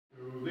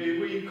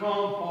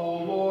come,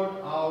 O Lord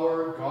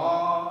our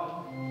God.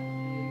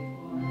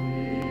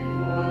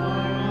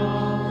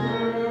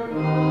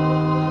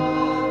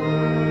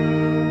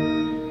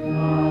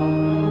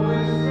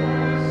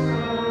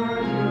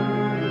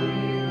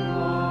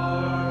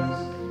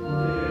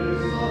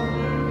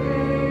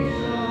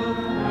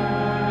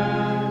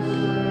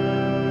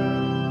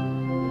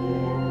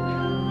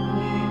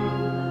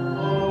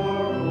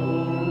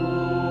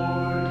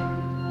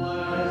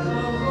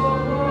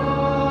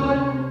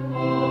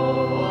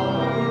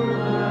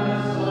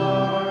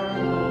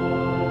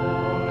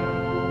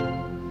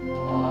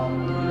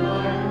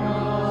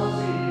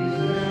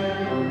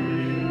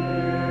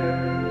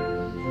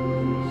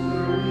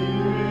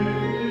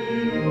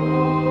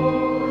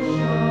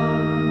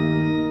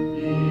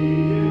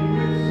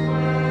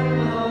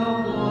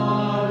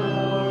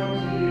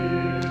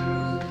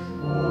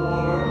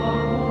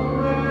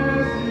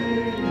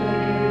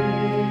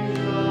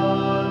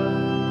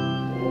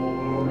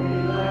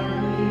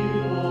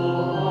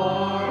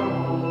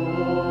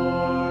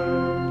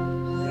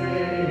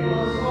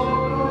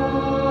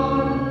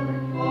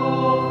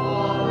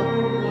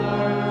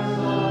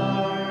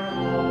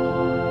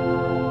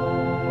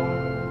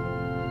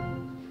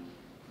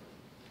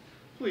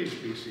 Please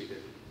be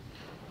seated.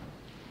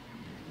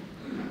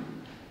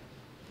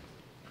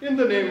 In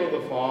the name of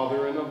the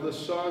Father, and of the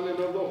Son, and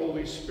of the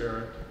Holy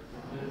Spirit,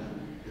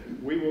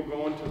 we will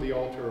go into the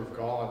altar of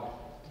God.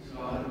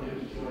 God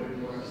gives joy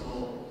to our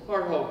soul.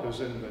 Our help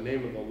is in the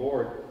name of the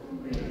Lord.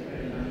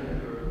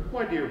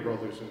 My dear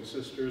brothers and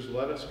sisters,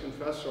 let us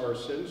confess our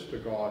sins to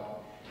God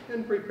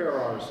and prepare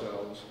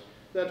ourselves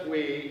that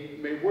we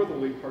may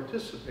worthily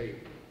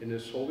participate in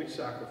this holy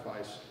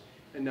sacrifice.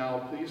 And now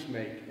please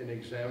make an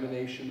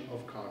examination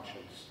of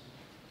conscience.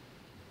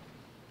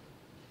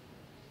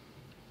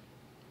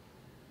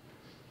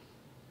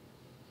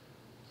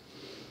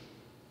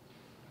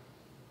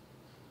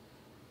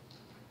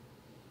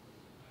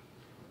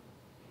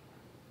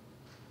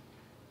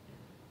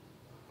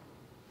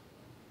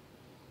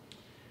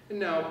 And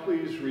now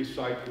please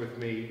recite with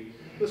me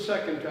the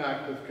second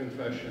act of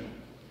confession.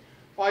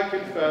 I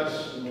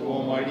confess to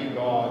Almighty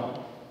God,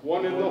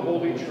 one in the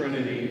Holy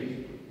Trinity,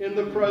 in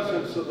the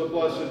presence of the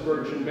Blessed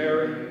Virgin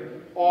Mary,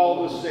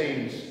 all the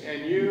saints,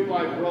 and you,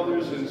 my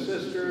brothers and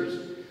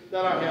sisters,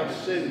 that I have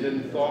sinned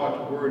in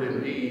thought, word,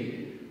 and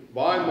deed,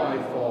 by my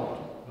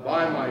fault,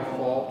 by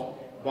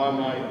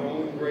my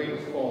own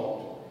great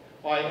fault.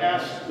 I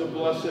ask the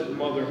Blessed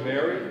Mother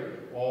Mary,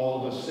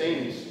 all the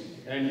saints,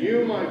 and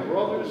you, my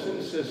brothers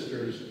and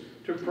sisters,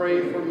 to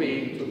pray for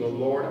me to the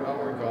Lord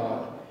our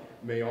God.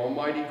 May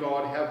Almighty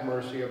God have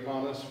mercy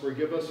upon us,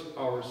 forgive us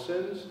our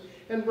sins,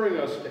 and bring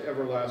us to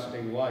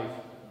everlasting life.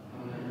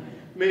 Amen.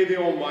 May the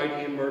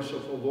Almighty and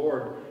merciful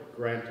Lord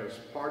grant us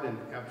pardon,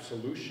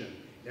 absolution,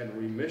 and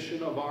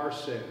remission of our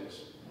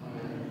sins.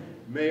 Amen.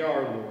 May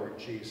our Lord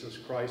Jesus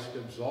Christ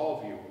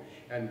absolve you,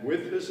 and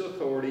with his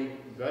authority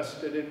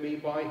vested in me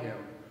by him,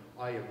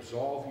 I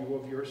absolve you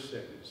of your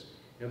sins.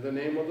 In the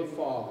name of the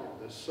Father,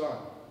 the Son,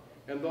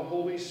 and the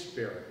Holy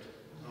Spirit.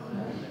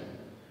 Amen. Amen.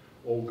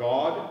 O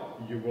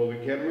God, you will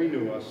again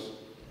renew us.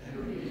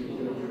 And we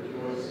will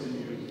rejoice in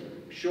you.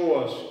 Show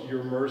us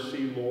your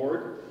mercy,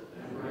 Lord.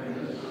 And grant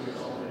us your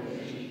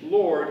salvation.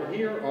 Lord,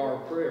 hear our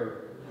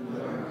prayer. And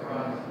let our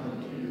cry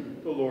come to you.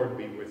 The Lord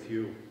be with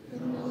you.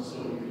 And also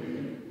with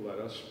you. Let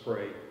us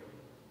pray.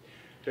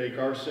 Take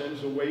our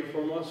sins away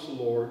from us,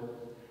 Lord,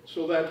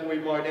 so that we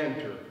might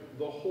enter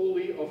the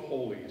Holy of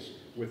Holies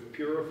with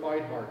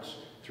purified hearts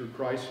through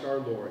Christ our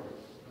Lord.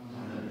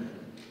 Amen.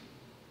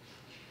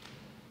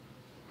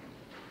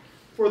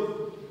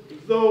 For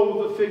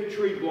though the fig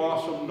tree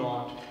blossom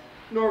not,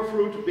 nor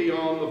fruit be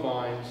on the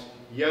vines,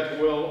 yet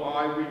will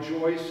I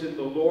rejoice in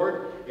the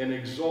Lord and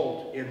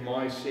exult in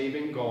my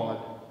saving God.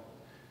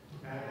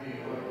 Happy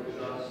are the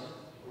just,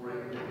 for it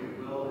will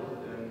be well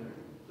with them,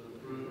 the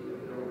fruit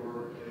of their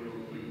work they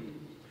will eat.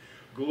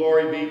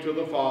 Glory be to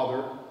the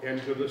Father, and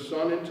to the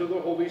Son, and to the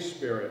Holy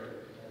Spirit.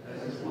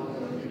 As it was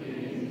in the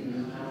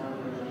beginning, now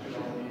and ever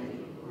shall be,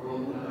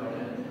 world without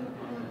end.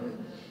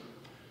 Amen.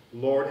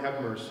 Lord,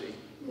 have mercy.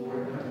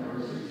 Lord, have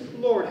mercy.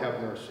 Lord, have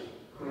mercy.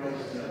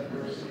 Christ, have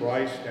mercy.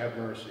 Christ, have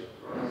mercy.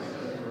 Christ,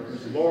 have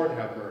mercy. Lord,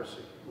 have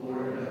mercy.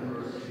 Lord, have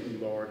mercy.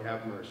 Lord,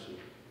 have mercy.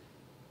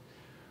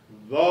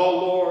 The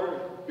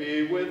Lord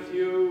be with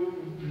you.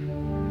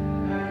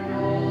 And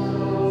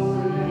also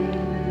with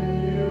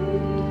you.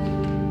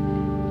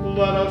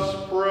 Let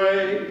us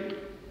pray.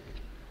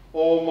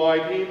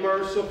 Almighty,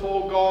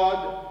 merciful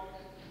God,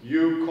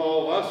 you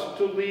call us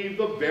to leave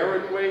the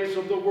barren ways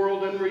of the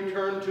world and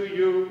return to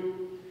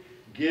you.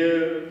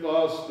 Give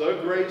us the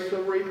grace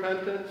of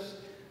repentance,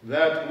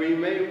 that we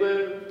may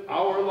live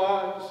our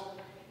lives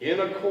in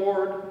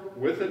accord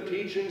with the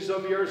teachings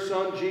of your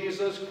Son,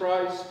 Jesus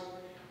Christ.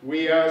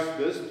 We ask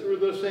this through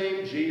the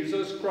same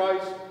Jesus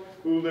Christ,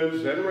 who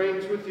lives and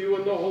reigns with you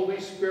in the Holy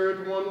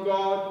Spirit, one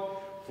God,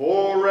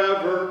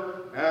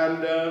 forever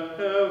and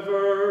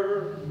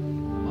ever.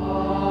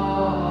 Amen.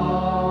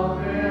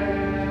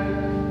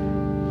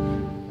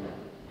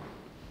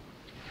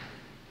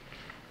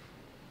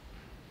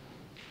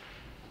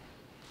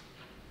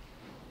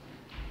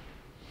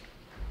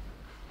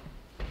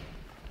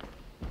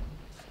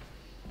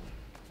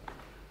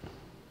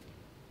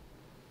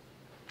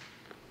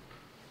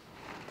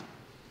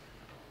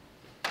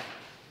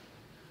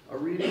 A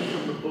reading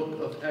from the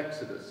book of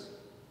Exodus.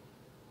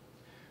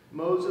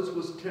 Moses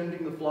was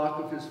tending the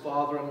flock of his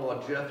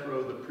father-in-law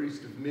Jethro, the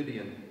priest of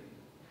Midian.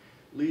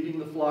 Leading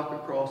the flock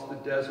across the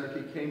desert,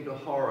 he came to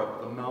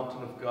Horeb, the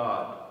mountain of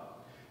God.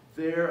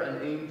 There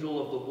an angel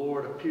of the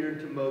Lord appeared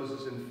to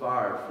Moses in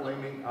fire,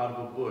 flaming out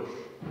of a bush.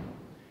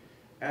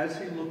 As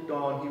he looked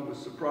on, he was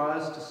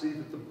surprised to see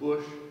that the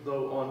bush,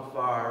 though on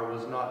fire,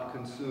 was not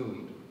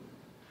consumed.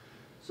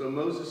 So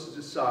Moses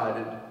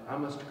decided, I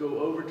must go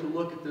over to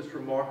look at this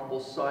remarkable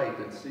sight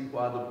and see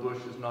why the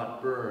bush is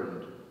not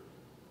burned.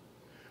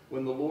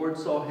 When the Lord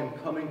saw him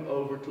coming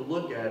over to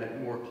look at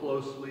it more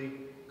closely,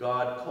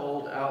 God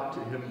called out to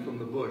him from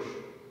the bush,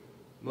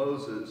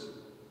 Moses,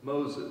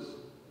 Moses.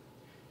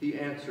 He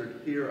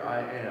answered, Here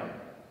I am.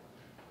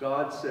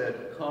 God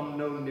said, Come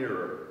no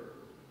nearer.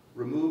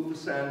 Remove the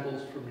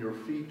sandals from your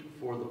feet,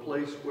 for the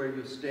place where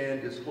you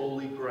stand is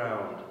holy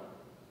ground.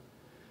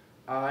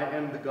 I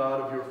am the God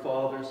of your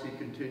fathers, he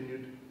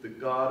continued, the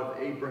God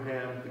of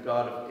Abraham, the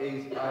God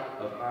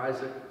of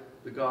Isaac,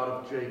 the God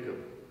of Jacob.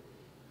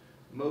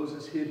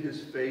 Moses hid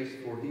his face,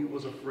 for he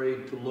was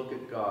afraid to look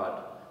at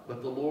God.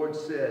 But the Lord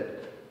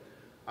said,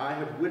 I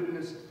have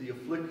witnessed the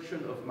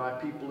affliction of my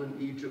people in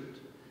Egypt,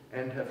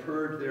 and have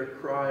heard their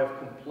cry of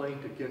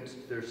complaint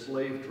against their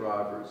slave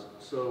drivers,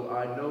 so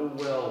I know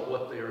well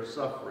what they are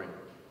suffering.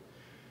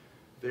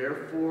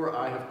 Therefore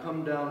I have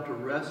come down to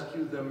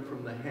rescue them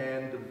from the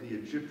hand of the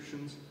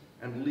Egyptians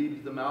and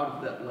lead them out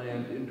of that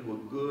land into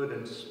a good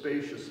and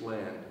spacious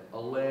land, a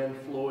land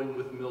flowing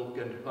with milk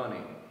and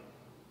honey.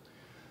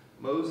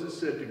 Moses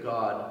said to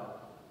God,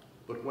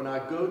 But when I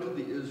go to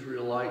the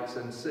Israelites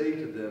and say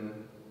to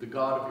them, The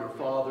God of your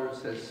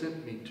fathers has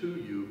sent me to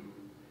you,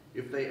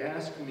 if they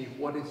ask me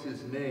what is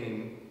his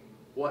name,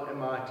 what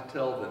am I to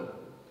tell them?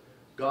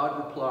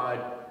 God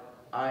replied,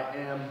 I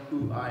am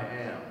who I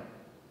am.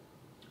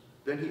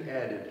 Then he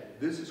added,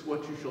 This is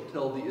what you shall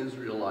tell the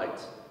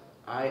Israelites,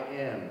 I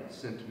am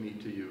sent me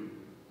to you.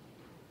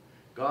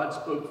 God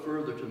spoke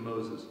further to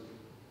Moses,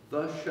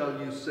 Thus shall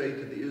you say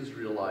to the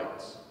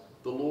Israelites,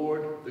 The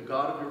Lord, the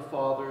God of your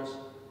fathers,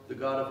 the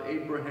God of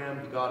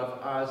Abraham, the God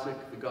of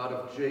Isaac, the God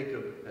of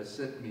Jacob, has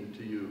sent me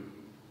to you.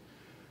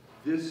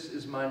 This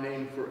is my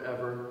name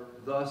forever,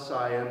 thus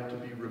I am to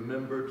be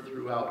remembered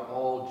throughout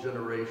all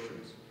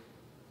generations.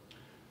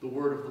 The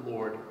word of the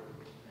Lord.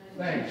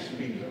 Thanks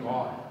be to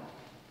God.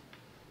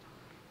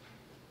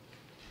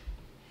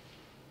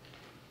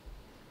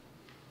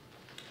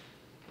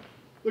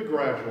 The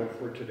gradual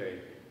for today.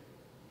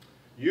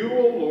 You,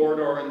 O Lord,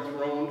 are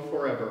enthroned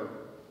forever.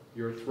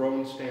 Your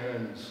throne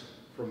stands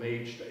from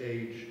age to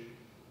age.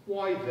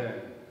 Why then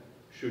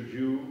should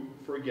you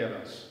forget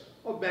us,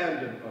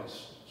 abandon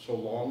us so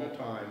long a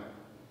time?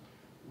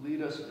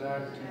 Lead us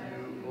back to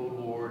you, O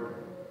Lord,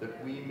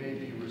 that we may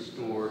be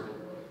restored.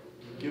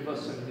 Give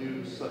us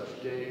anew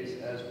such days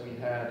as we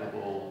had of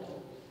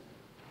old.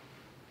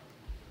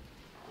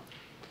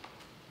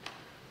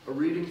 A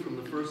reading from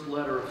the first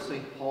letter of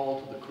St.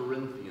 Paul to the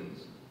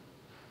Corinthians.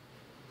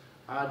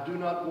 I do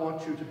not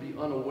want you to be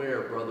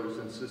unaware, brothers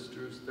and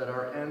sisters, that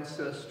our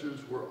ancestors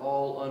were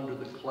all under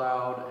the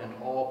cloud and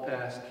all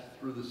passed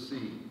through the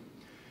sea.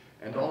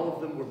 And all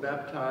of them were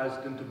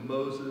baptized into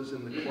Moses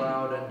in the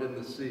cloud and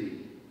in the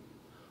sea.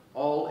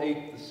 All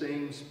ate the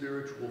same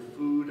spiritual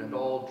food and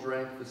all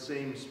drank the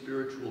same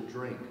spiritual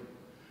drink.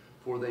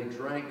 For they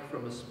drank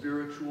from a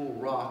spiritual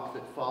rock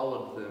that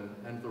followed them,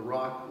 and the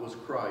rock was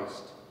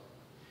Christ.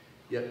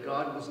 Yet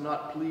God was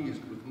not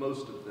pleased with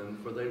most of them,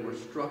 for they were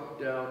struck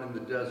down in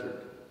the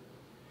desert.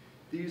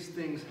 These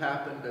things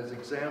happened as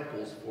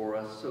examples for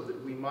us, so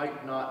that we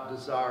might not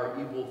desire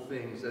evil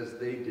things as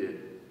they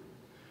did.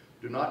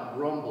 Do not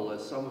grumble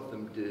as some of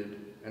them did,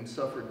 and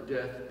suffered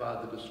death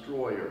by the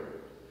destroyer.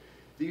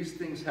 These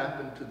things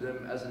happened to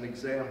them as an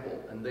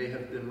example, and they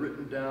have been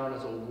written down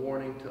as a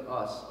warning to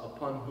us,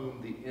 upon whom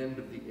the end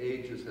of the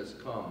ages has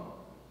come.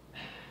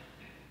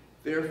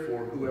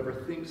 Therefore, whoever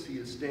thinks he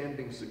is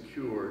standing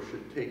secure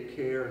should take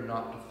care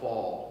not to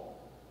fall.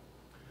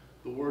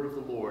 The word of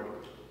the Lord.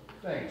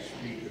 Thanks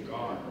be to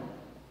God.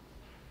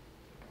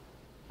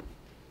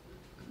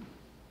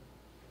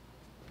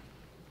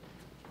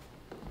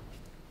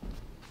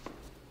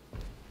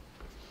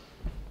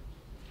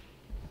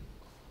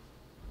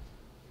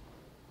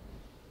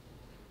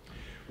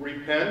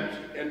 Repent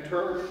and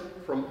turn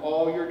from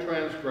all your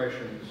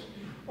transgressions,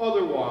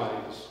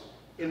 otherwise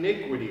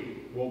iniquity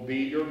will be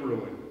your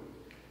ruin.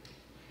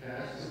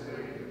 Cast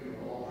away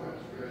from all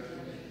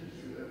transgressions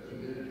which you have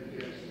committed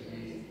against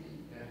me,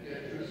 and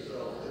get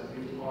yourselves a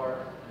new heart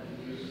and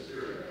a new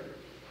spirit.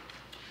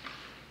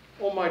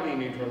 Almighty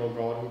and eternal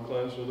God, who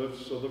cleansed the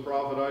lips of the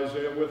prophet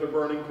Isaiah with a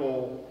burning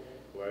coal,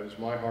 cleanse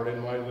my heart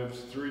and my lips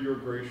through your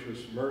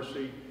gracious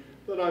mercy,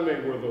 that I may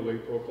worthily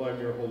proclaim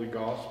your holy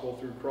gospel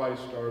through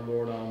Christ our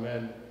Lord.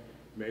 Amen.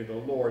 May the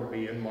Lord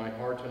be in my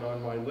heart and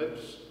on my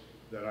lips,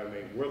 that I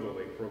may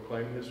worthily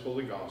proclaim his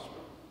holy gospel.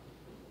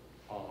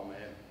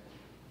 Amen.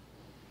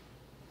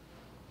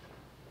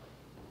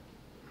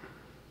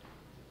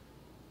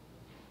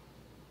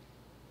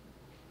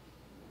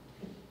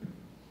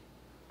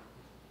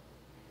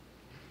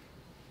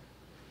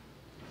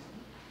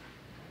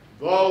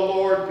 The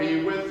Lord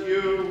be with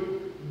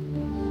you.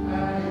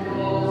 And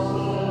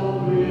also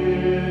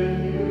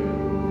with you.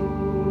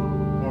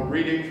 A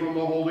reading from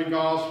the Holy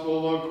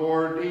Gospel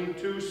according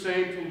to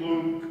St.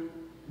 Luke.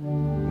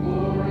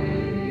 Glory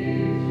be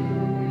to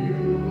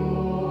you,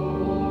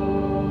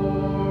 Lord.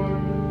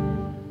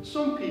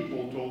 Some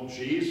people told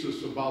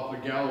Jesus about the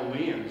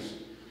Galileans,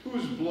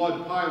 whose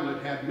blood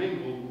Pilate had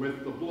mingled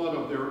with the blood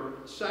of their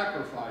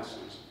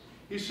sacrifices.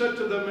 He said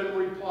to them in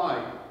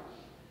reply,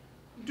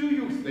 "Do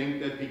you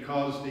think that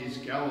because these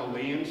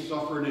Galileans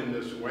suffered in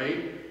this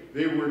way,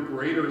 they were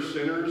greater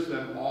sinners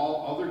than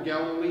all other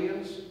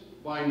Galileans?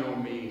 By no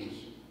means.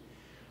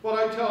 But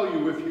I tell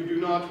you, if you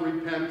do not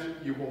repent,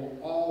 you will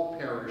all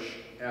perish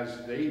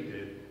as they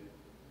did.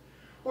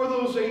 Or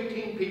those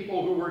 18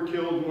 people who were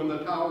killed when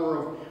the Tower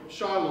of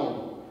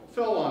Siloam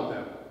fell on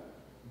them,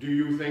 do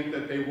you think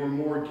that they were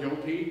more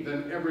guilty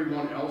than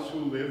everyone else who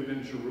lived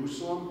in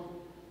Jerusalem?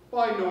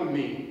 By no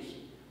means.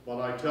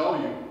 But I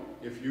tell you,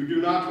 if you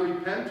do not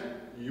repent,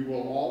 you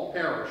will all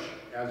perish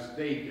as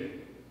they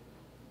did."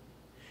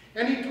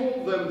 And he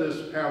told them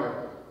this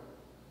parable.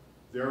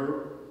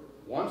 There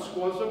once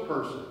was a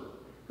person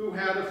who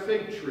had a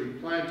fig tree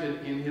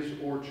planted in his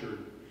orchard.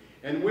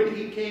 And when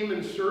he came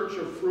in search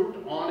of fruit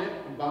on it,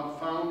 but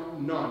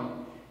found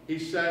none, he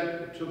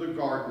said to the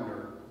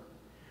gardener,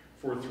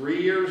 "For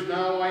 3 years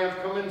now I have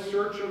come in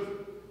search of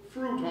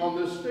fruit on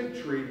this fig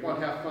tree, but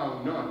have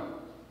found none.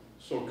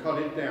 So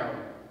cut it down.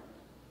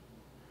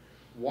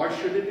 Why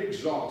should it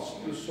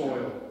exhaust the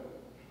soil?"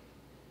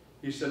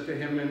 He said to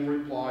him in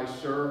reply,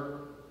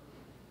 "Sir,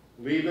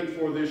 leave it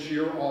for this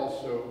year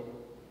also,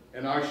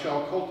 and I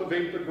shall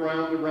cultivate the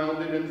ground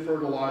around it and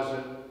fertilize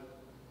it.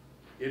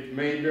 It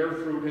may bear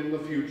fruit in the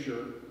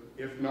future.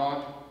 If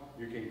not,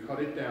 you can cut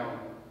it down."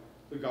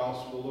 The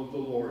Gospel of the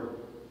Lord.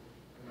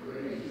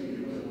 Praise to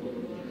you,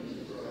 Lord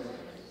Jesus Christ.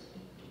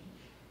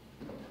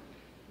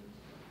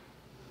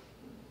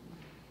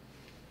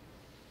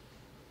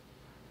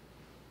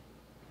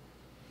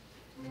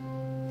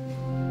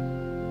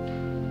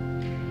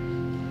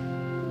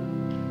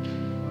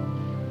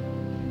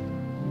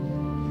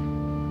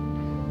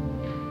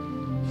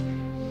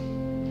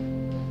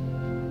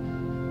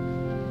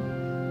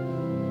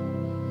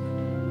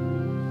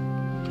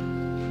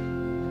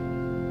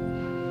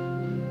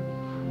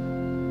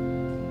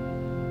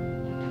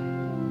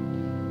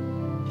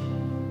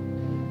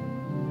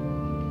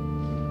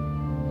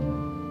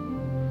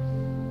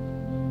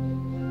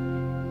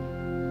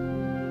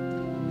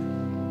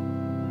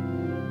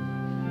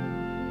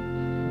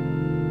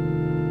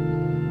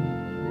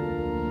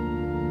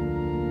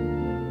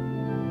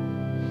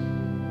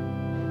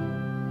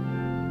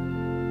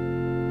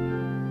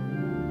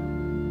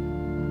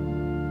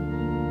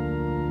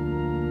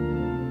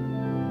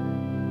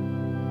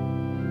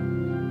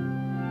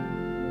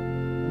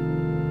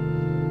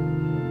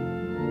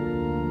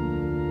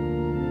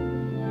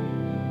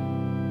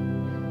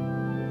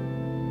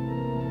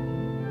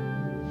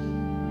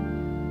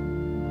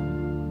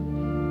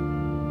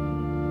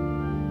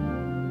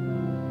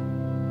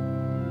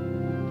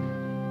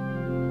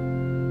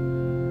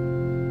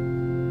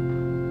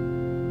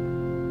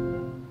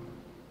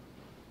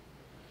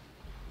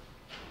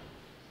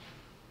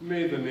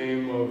 May the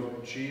name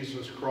of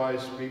Jesus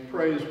Christ be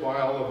praised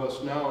by all of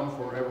us now and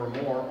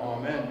forevermore.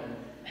 Amen.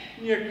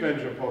 Niech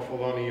będzie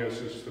pochwalony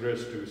Jezus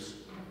Chrystus.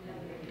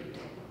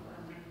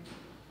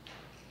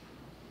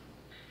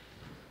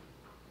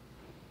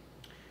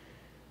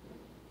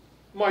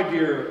 My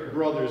dear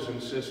brothers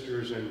and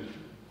sisters in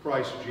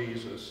Christ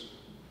Jesus,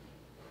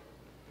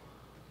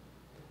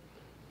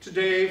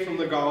 today from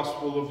the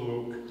Gospel of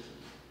Luke,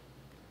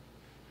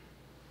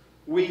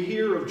 we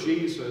hear of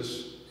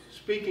Jesus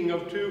speaking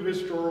of two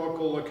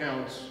historical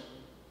accounts,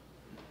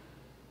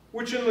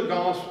 which in the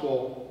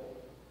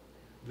Gospel,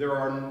 there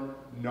are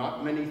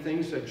not many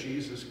things that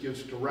Jesus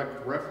gives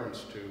direct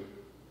reference to.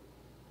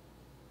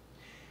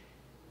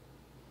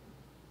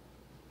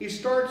 He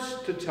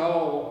starts to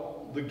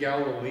tell the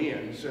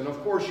Galileans, and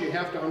of course you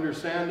have to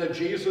understand that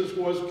Jesus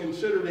was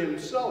considered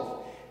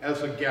himself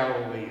as a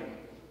Galilean.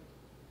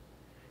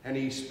 And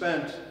he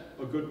spent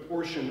a good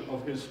portion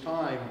of his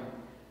time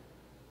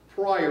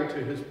prior to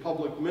his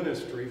public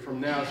ministry from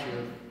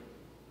Nazareth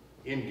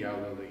in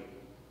Galilee.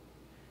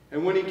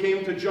 And when he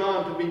came to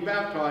John to be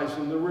baptized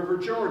in the river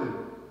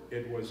Jordan,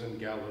 it was in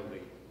Galilee.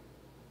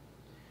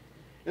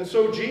 And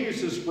so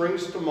Jesus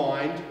brings to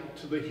mind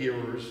to the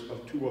hearers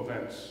of two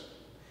events.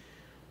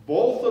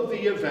 Both of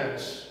the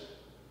events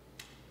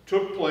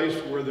took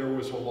place where there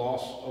was a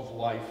loss of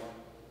life.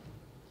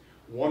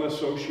 One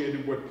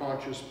associated with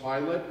Pontius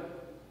Pilate,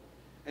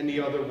 and the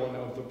other one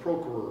of the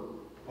procurator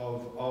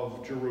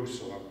of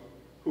Jerusalem,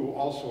 who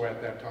also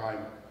at that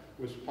time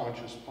was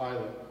Pontius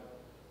Pilate.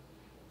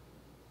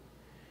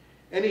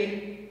 And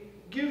he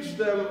gives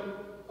them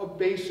a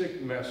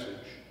basic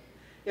message.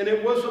 And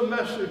it was a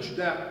message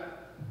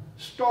that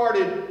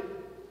started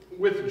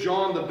with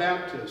John the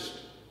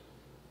Baptist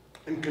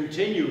and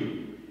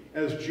continued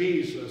as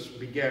Jesus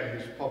began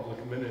his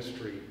public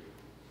ministry.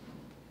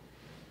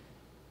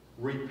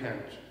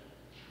 Repent.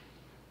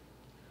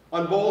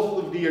 On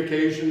both of the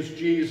occasions,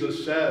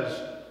 Jesus says,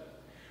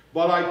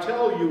 "But I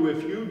tell you,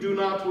 if you do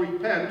not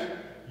repent,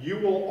 you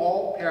will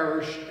all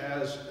perish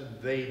as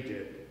they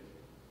did."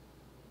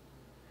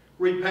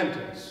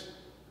 Repentance.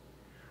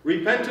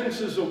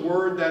 Repentance is a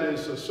word that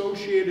is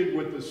associated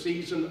with the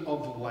season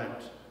of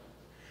Lent.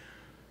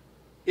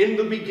 In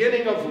the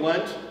beginning of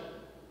Lent,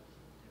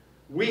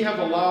 we have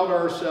allowed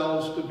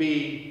ourselves to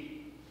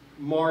be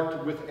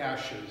marked with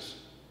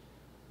ashes,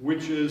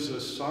 which is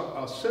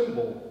a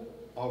symbol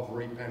of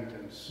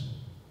repentance.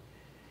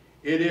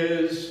 It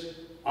is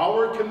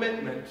our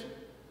commitment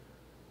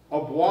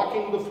of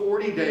walking the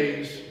 40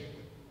 days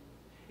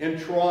and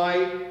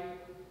try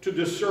to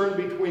discern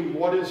between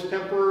what is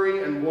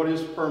temporary and what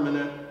is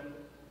permanent,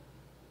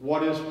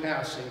 what is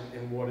passing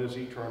and what is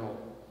eternal.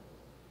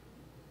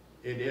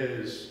 It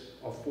is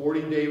a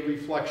 40-day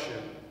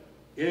reflection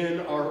in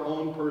our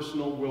own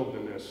personal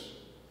wilderness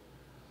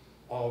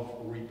of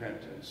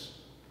repentance.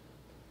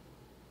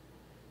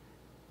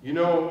 You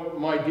know,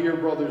 my dear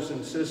brothers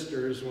and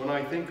sisters, when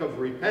I think of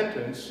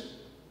repentance,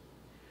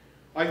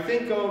 I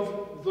think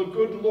of the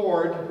good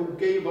Lord who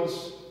gave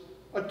us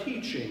a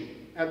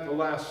teaching at the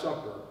Last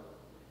Supper.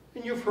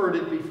 And you've heard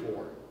it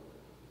before.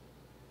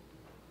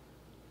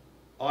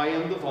 I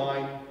am the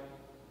vine,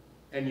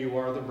 and you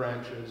are the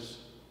branches.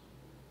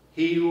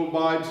 He who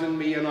abides in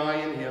me and I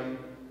in him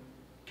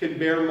can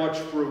bear much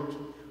fruit,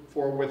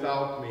 for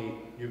without me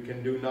you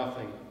can do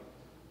nothing.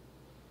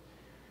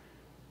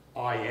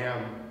 I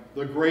am,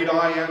 the great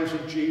I ams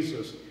of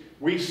Jesus.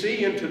 We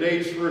see in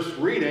today's first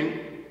reading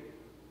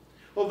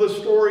of the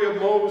story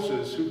of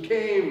Moses, who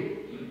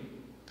came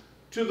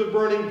to the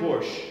burning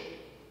bush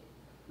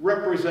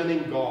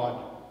representing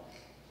God.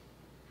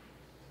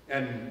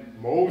 And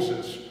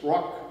Moses,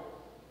 struck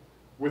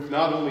with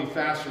not only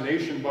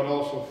fascination but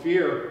also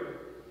fear,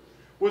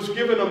 was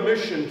given a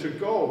mission to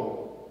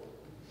go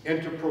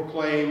and to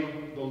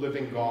proclaim the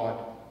living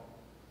God.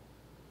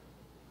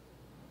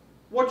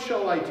 What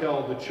shall I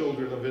tell the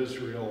children of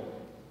Israel?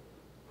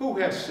 Who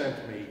has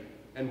sent me?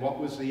 And what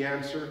was the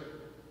answer?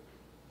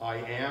 I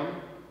am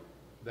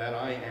that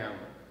I am.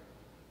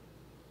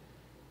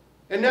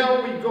 And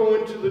now we go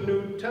into the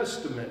New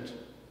Testament,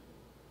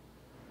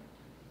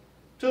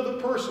 to the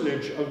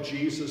personage of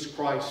Jesus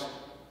Christ,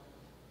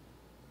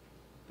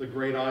 the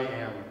great I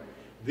am.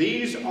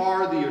 These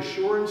are the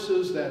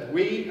assurances that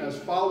we, as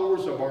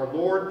followers of our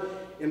Lord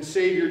and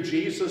Savior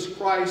Jesus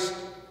Christ,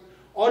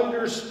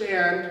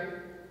 understand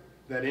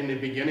that in the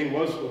beginning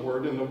was the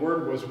Word, and the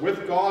Word was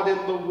with God, and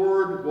the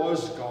Word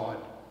was God.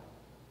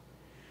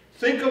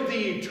 Think of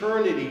the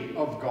eternity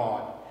of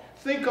God.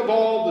 Think of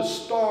all the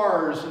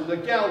stars and the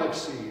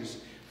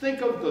galaxies.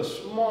 Think of the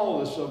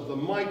smallest of the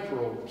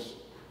microbes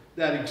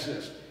that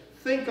exist.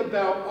 Think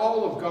about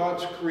all of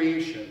God's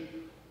creation.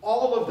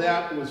 All of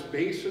that was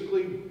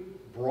basically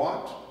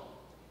brought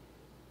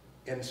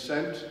and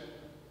sent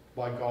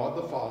by God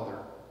the Father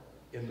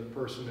in the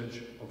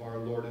personage of our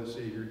Lord and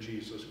Savior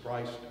Jesus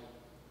Christ.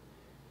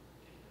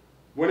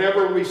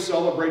 Whenever we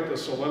celebrate the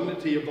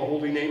solemnity of the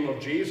holy name of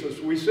Jesus,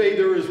 we say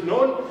there is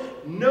no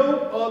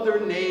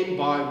other name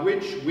by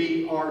which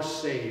we are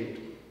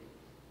saved.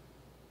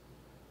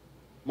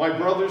 My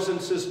brothers and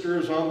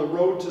sisters, on the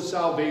road to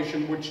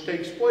salvation, which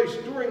takes place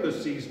during the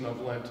season of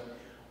Lent,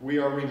 we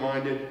are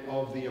reminded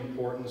of the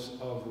importance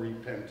of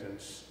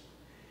repentance.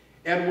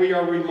 And we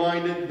are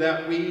reminded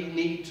that we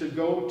need to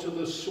go to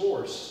the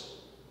source.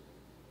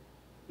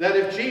 That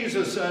if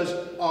Jesus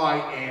says, I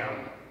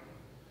am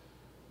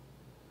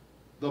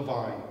the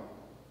vine,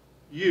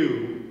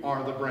 you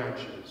are the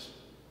branches.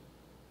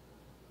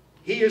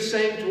 He is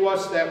saying to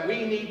us that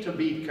we need to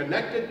be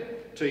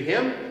connected to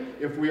him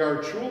if we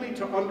are truly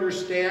to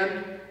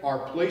understand our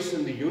place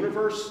in the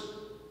universe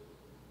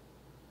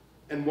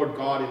and what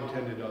God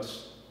intended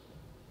us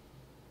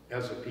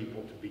as a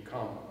people to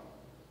become.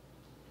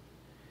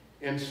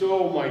 And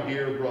so, my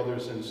dear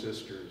brothers and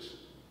sisters,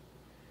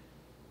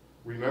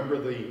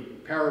 remember the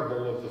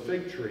parable of the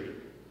fig tree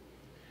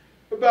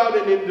about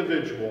an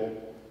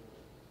individual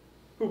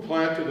who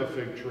planted a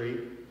fig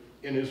tree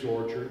in his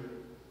orchard,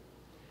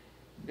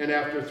 and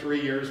after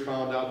 3 years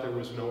found out there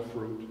was no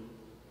fruit.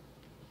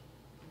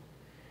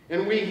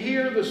 And we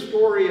hear the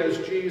story as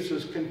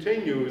Jesus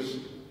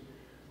continues,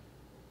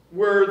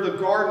 where the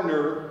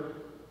gardener,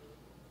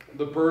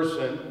 the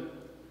person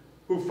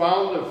who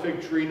found the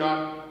fig tree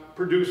not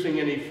producing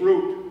any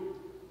fruit,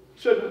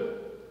 said,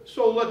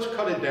 so let's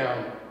cut it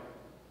down.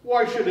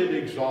 Why should it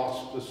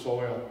exhaust the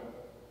soil?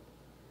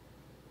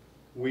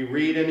 We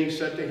read, and he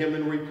said to him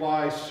in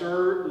reply,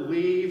 Sir,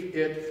 leave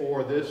it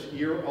for this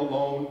year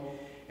alone,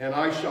 and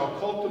I shall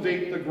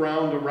cultivate the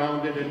ground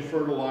around it and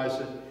fertilize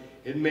it.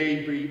 It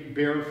may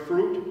bear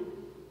fruit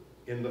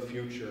in the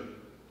future.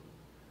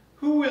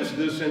 Who is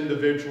this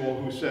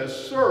individual who says,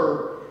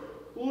 Sir,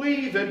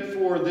 leave it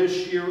for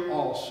this year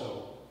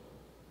also?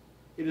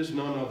 It is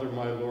none other,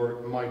 my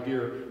Lord, my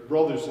dear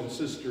brothers and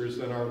sisters,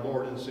 than our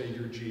Lord and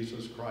Savior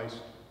Jesus Christ.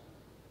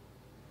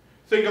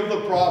 Think of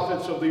the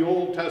prophets of the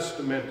Old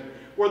Testament,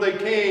 where they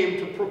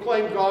came to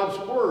proclaim God's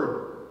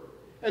word,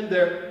 and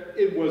there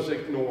it was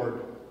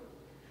ignored.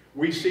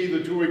 We see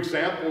the two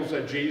examples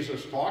that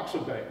Jesus talks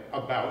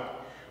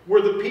about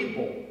where the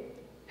people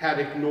had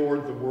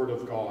ignored the word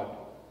of God.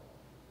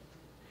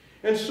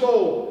 And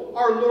so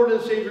our Lord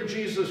and Savior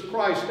Jesus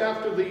Christ,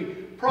 after the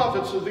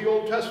prophets of the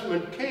Old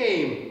Testament,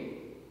 came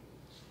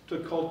to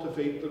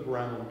cultivate the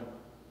ground,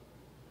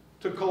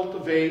 to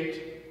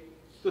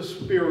cultivate the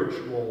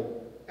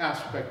spiritual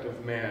aspect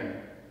of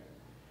man.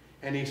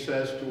 And he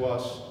says to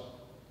us,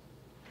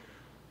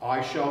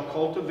 I shall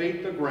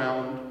cultivate the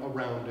ground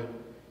around it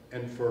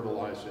and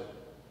fertilize it.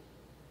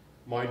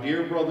 My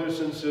dear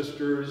brothers and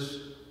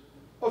sisters,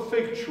 a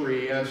fig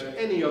tree, as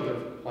any other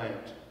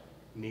plant,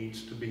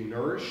 needs to be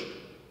nourished,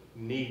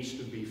 needs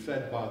to be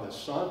fed by the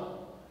sun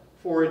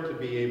for it to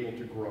be able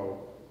to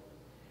grow.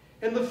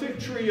 And the fig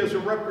tree is a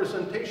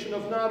representation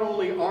of not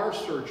only our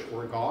search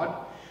for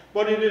God,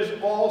 but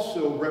it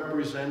also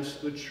represents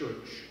the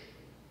church.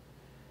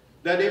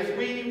 That if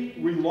we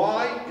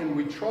rely and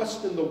we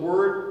trust in the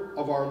word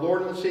of our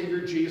Lord and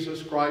Savior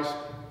Jesus Christ,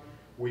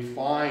 we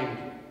find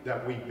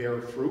that we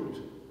bear fruit,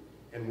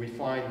 and we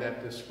find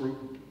that this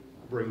fruit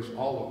brings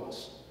all of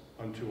us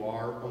unto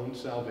our own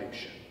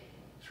salvation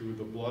through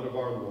the blood of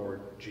our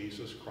Lord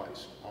Jesus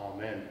Christ.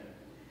 Amen.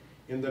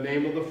 In the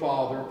name of the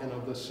Father, and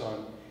of the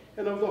Son,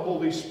 and of the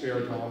Holy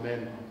Spirit.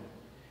 Amen.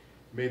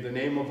 May the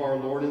name of our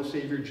Lord and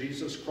Savior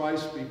Jesus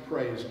Christ be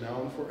praised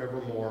now and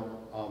forevermore.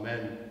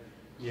 Amen.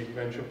 Niech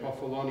będzie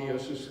pochwalony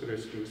Jezus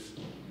Chrystus.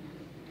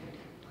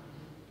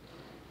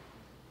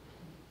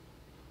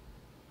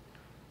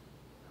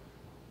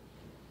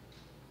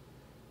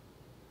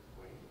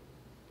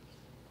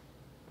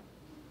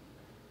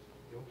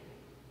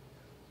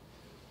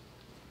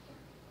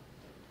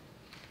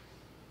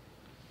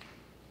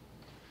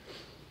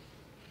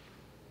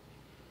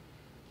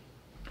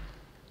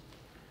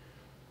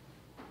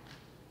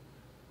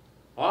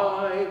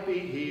 I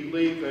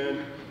believe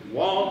in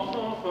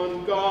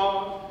one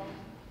God,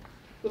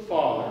 the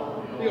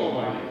Father, the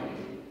Almighty,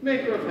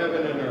 maker of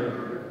heaven and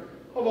earth,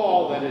 of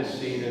all that is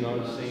seen and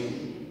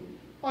unseen.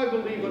 I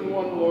believe in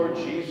one Lord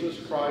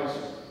Jesus Christ,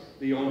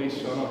 the only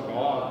Son of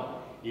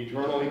God,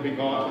 eternally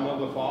begotten of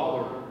the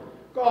Father,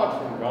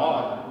 God from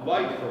God,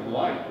 light from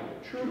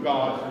light, true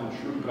God from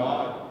true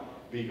God,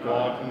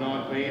 begotten,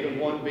 not made, of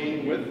one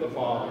being with the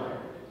Father.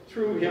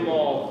 Through him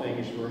all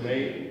things were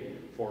made.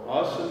 For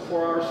us and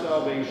for our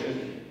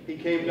salvation, he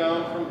came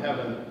down from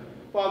heaven.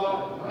 By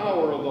the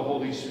power of the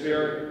Holy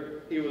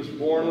Spirit, he was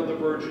born of the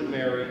Virgin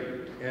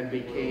Mary and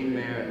became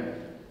man.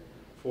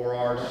 For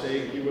our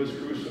sake, he was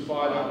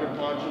crucified under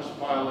Pontius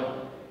Pilate.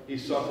 He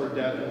suffered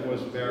death and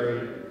was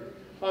buried.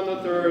 On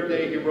the third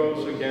day, he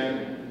rose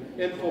again.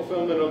 In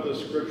fulfillment of the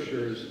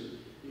Scriptures,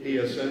 he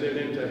ascended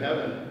into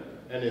heaven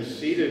and is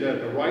seated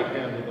at the right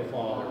hand of the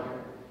Father.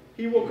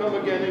 He will come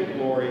again in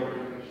glory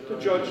to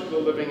judge the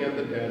living and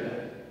the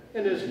dead,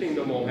 and his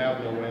kingdom will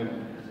have no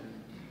end.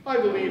 I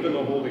believe in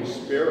the Holy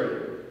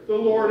Spirit, the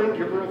Lord and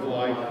giver of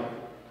life,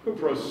 who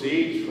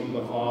proceeds from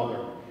the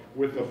Father.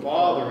 With the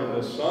Father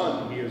and the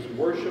Son, he is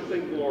worshipped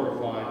and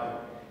glorified.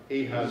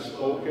 He has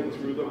spoken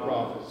through the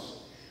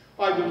prophets.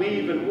 I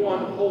believe in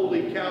one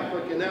holy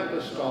Catholic and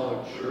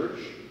apostolic church.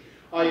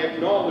 I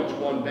acknowledge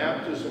one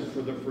baptism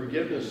for the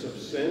forgiveness of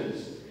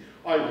sins.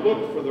 I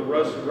look for the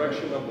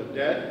resurrection of the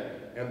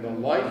dead and the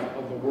life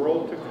of the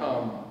world to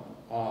come.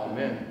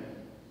 Amen.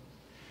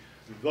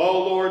 The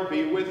Lord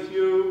be with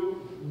you.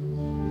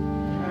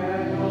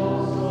 And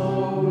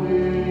also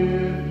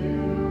with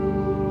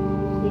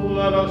you.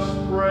 Let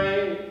us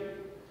pray.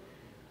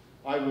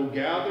 I will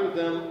gather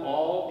them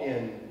all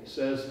in,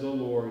 says the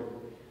Lord.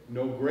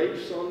 No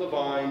grapes on the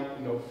vine,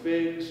 no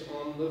figs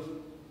on the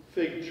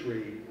fig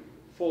tree,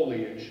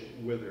 foliage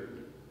withered.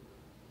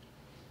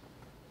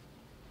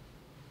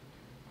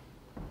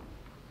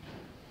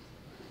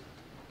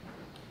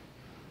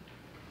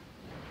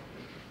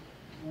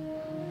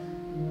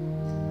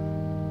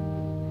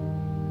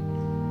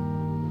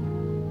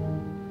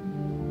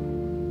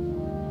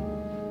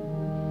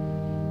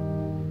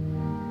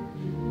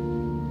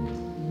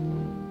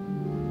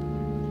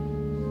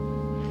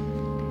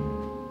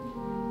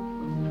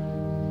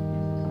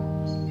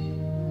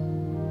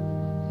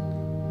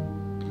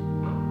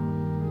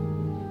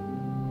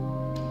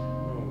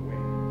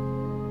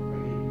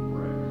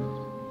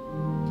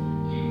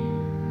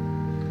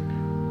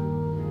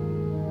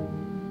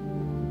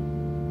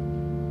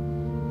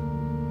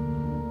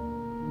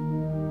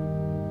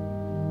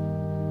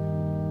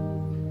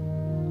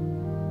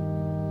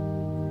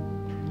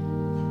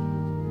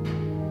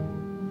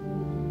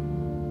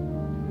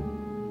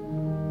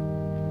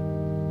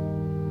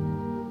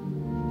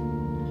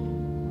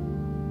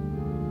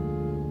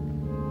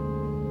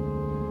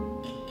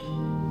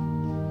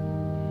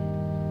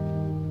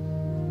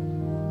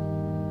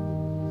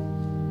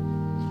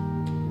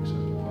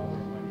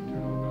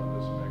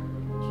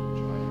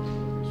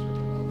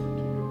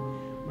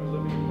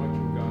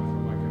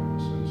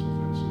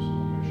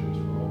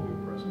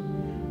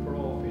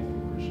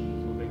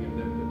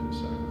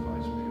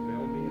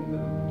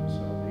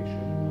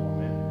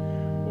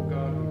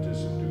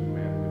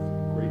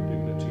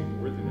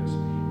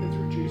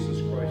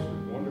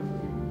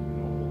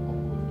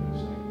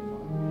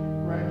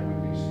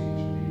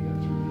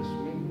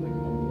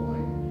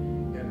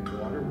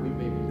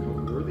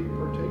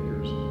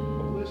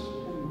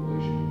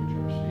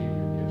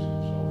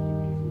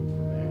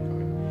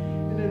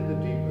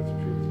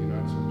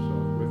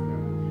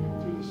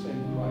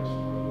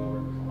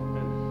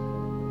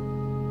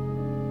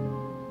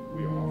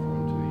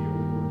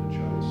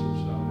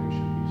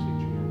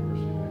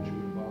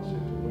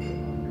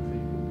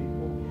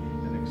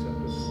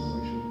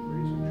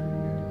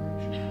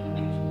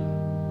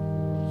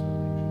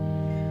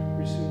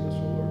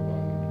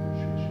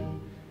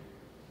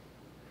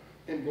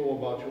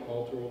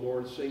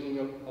 Lord,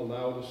 singing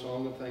aloud a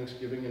song of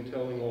thanksgiving and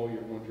telling all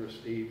your wondrous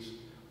deeds.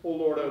 O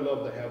Lord, I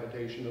love the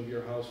habitation of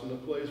your house and the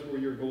place where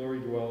your glory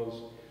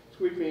dwells.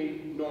 Sweep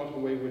me not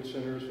away with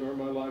sinners, nor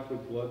my life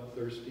with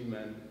bloodthirsty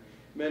men,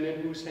 men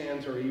in whose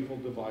hands are evil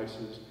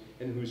devices,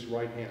 and whose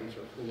right hands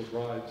are full of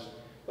bribes.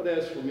 But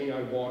as for me,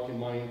 I walk in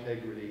my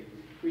integrity.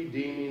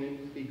 Redeeming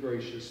and be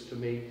gracious to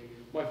me.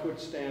 My foot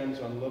stands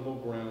on level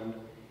ground.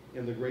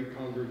 In the great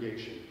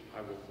congregation,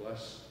 I will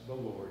bless the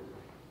Lord.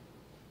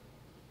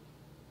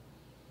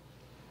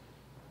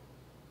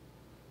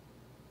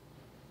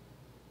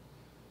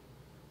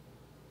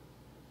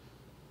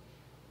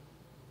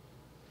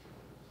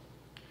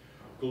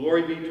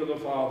 Glory be to the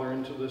Father,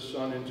 and to the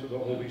Son, and to the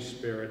Holy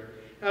Spirit,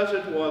 as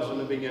it was in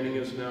the beginning,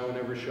 is now, and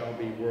ever shall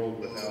be, world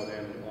without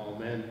end.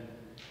 Amen.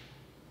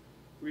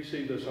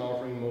 Receive this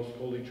offering, most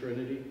holy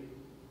Trinity,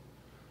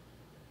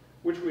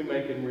 which we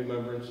make in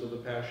remembrance of the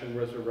passion,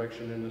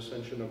 resurrection, and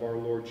ascension of our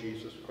Lord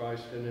Jesus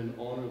Christ, and in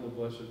honor of the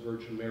Blessed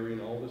Virgin Mary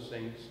and all the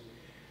saints,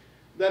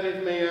 that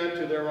it may add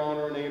to their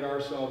honor and aid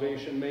our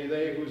salvation. May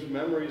they, whose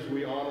memories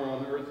we honor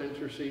on earth,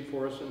 intercede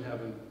for us in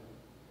heaven.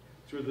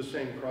 Through the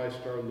same Christ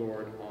our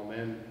Lord.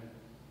 Amen.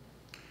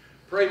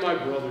 Pray, my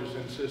brothers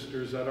and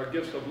sisters, that our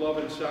gifts of love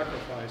and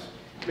sacrifice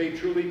may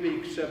truly be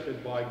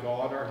accepted by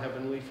God, our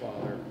Heavenly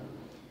Father.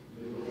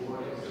 May the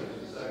Lord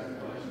accept the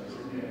sacrifice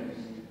of your hands,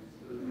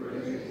 for the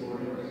praise and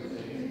glory of his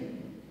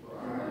name, for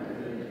our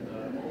benefit and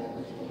that of all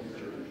his holy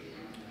church.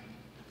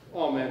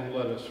 Amen.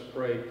 Let us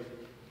pray.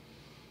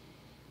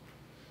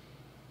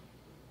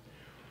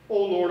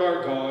 O Lord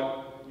our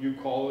God, you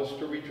call us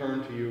to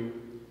return to you.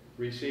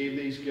 Receive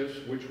these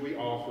gifts which we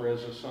offer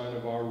as a sign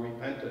of our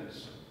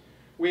repentance.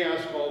 We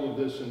ask all of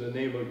this in the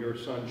name of your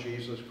Son,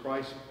 Jesus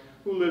Christ,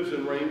 who lives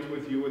and reigns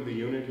with you in the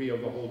unity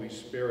of the Holy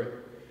Spirit,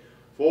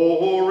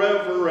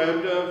 forever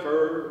and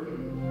ever.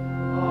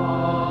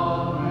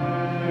 Amen.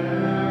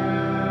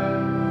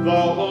 The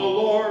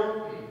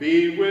Lord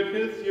be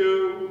with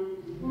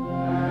you.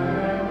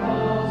 And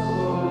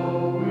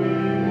also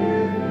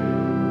with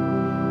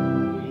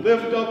you.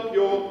 Lift up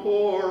your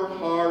poor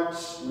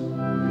hearts.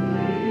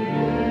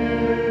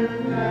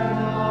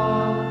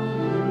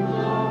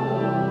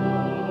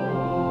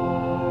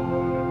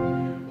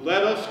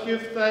 Let us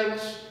give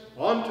thanks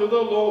unto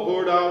the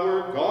Lord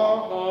our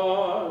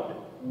God.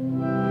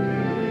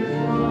 It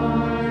is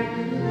right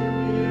to give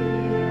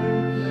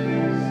him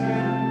thanks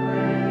and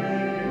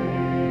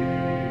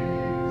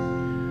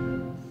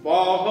praise.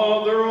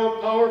 Father, O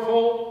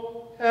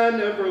powerful and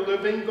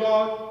ever-living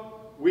God,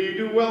 we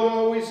do well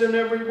always and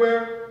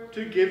everywhere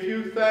to give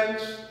you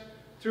thanks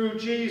through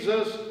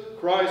Jesus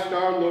Christ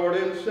our Lord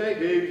and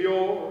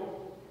Savior.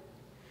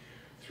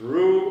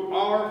 Through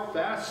our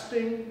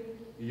fasting,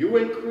 you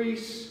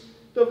increase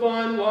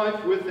divine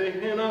life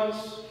within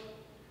us.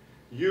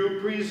 You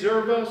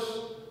preserve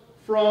us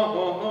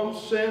from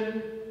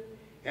sin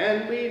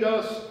and lead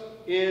us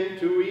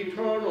into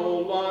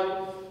eternal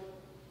life.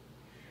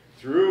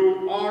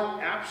 Through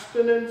our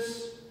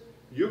abstinence,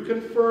 you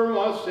confirm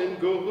us in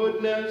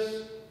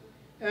goodness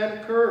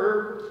and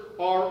curb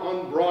our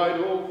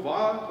unbridled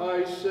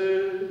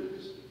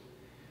vices.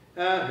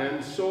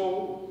 And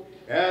so,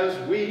 as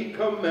we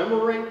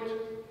commemorate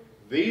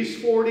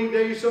these 40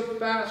 days of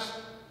fast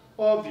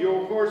of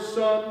your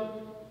Son,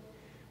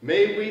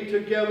 may we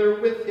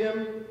together with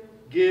him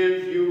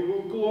give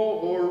you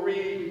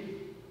glory.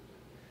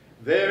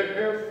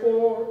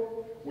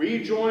 Therefore,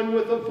 we join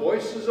with the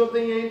voices of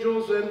the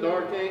angels and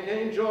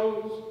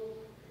archangels,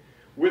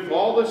 with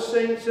all the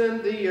saints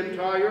and the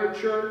entire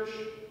church,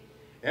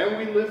 and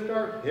we lift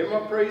our hymn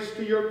of praise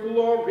to your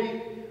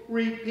glory,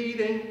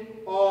 repeating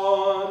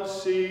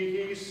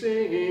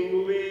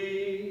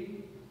unceasingly.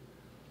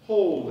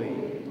 Holy,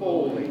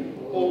 holy,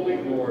 holy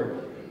Lord,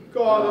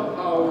 God of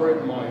power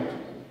and might,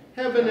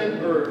 heaven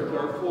and earth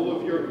are full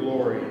of your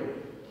glory.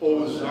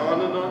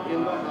 Hosanna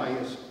in the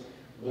highest.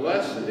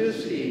 Blessed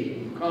is he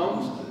who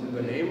comes in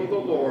the name of the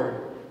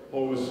Lord.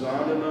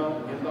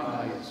 Hosanna in the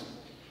highest.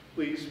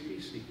 Please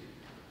be seated.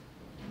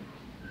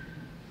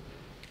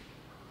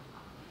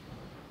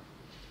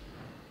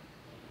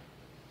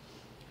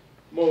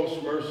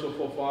 Most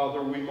merciful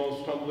Father, we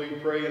most humbly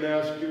pray and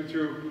ask you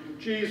through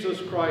Jesus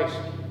Christ,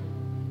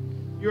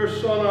 your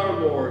Son, our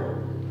Lord,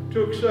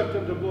 to accept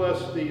and to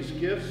bless these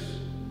gifts,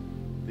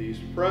 these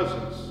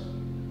presents,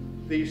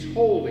 these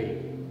holy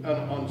and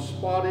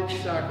unspotted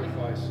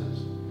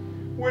sacrifices,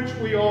 which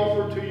we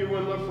offer to you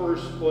in the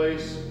first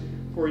place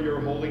for your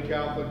holy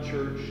Catholic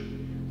Church,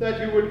 that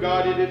you would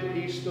guide it in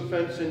peace,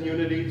 defense, and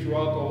unity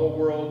throughout the whole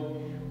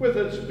world, with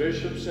its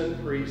bishops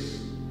and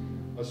priests,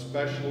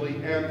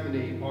 especially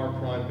Anthony, our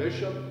prime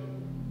bishop,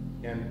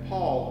 and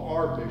Paul,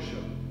 our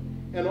bishop,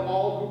 and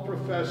all who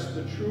profess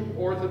the true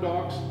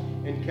Orthodox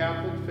and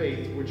Catholic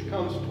faith which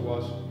comes to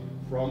us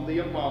from the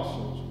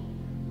apostles.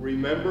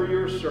 Remember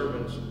your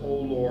servants, O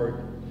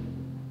Lord.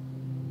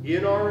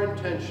 In our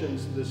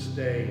intentions this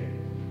day,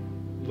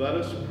 let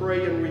us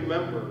pray and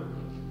remember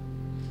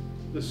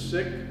the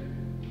sick,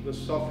 the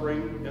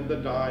suffering, and the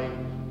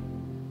dying,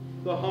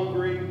 the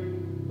hungry,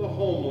 the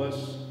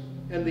homeless,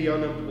 and the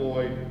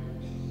unemployed,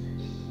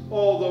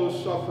 all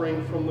those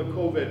suffering from the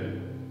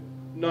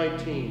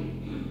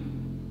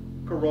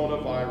COVID-19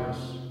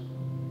 coronavirus,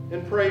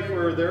 and pray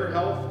for their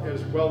health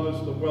as well as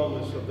the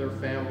wellness of their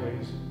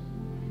families.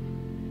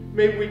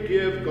 May we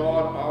give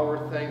God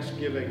our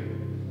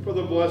thanksgiving for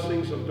the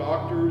blessings of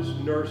doctors,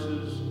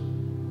 nurses,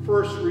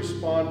 first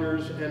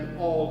responders, and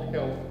all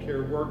health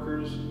care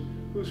workers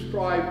who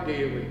strive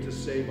daily to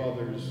save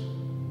others.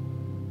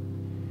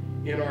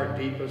 In our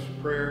deepest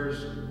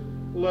prayers,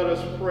 let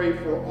us pray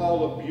for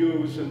all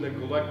abused and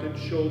neglected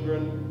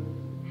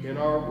children in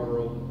our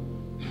world,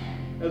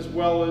 as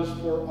well as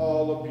for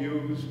all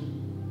abused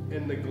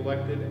and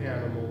neglected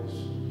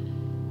animals,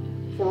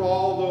 for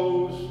all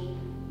those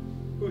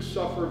who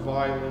suffer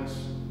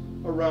violence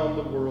around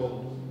the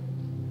world.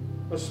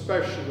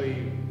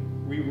 Especially,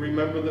 we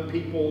remember the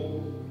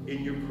people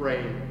in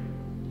Ukraine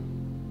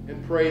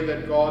and pray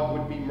that God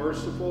would be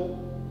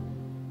merciful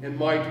and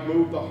might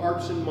move the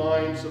hearts and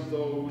minds of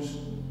those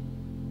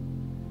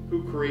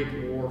who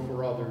create war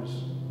for others.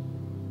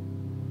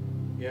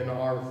 In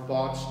our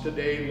thoughts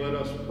today, let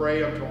us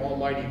pray unto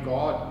Almighty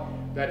God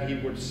that he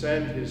would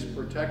send his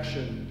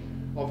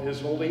protection of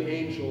his holy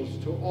angels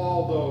to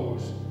all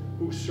those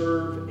who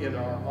serve in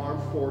our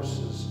armed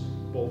forces,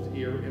 both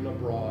here and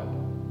abroad.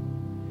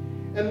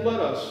 And let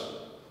us,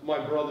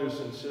 my brothers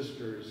and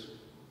sisters,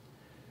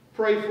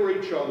 pray for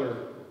each other,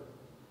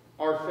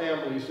 our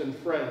families and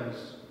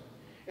friends,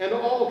 and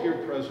all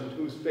here present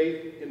whose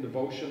faith and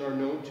devotion are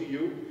known to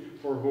you,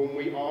 for whom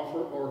we offer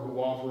or who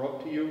offer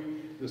up to you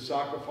the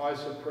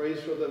sacrifice of praise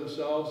for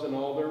themselves and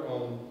all their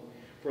own,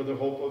 for the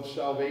hope of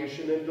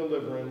salvation and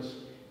deliverance,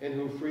 and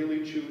who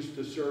freely choose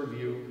to serve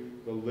you,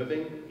 the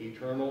living,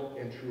 eternal,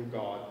 and true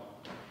God.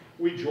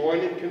 We join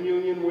in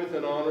communion with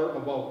and honor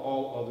above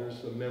all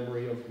others the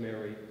memory of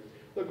Mary,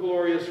 the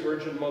glorious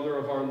Virgin Mother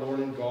of our Lord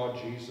and God,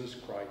 Jesus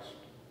Christ.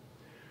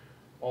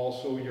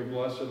 Also your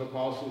blessed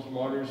apostles,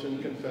 martyrs,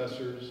 and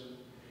confessors,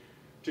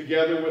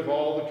 together with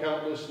all the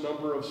countless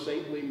number of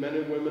saintly men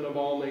and women of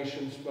all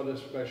nations, but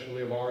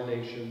especially of our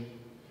nation,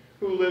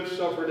 who lived,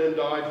 suffered, and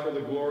died for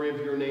the glory of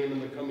your name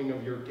and the coming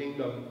of your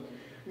kingdom.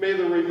 May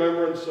the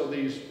remembrance of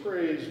these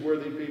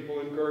praiseworthy people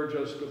encourage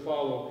us to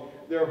follow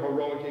their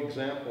heroic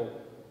example,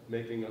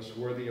 making us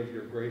worthy of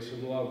your grace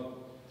and love,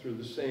 through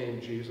the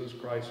same Jesus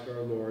Christ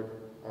our Lord.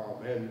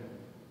 Amen.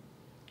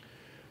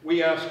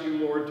 We ask you,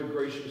 Lord, to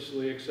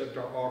graciously accept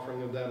our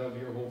offering of that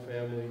of your whole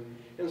family,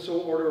 and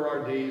so order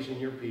our days in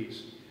your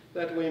peace,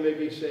 that we may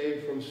be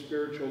saved from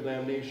spiritual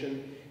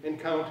damnation and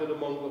counted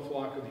among the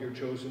flock of your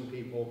chosen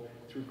people,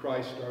 through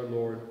Christ our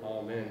Lord.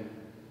 Amen.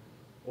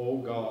 O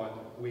God,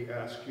 we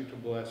ask you to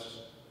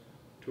bless,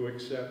 to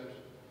accept,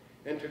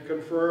 and to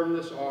confirm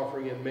this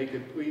offering and make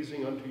it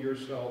pleasing unto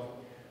yourself,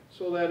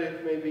 so that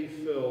it may be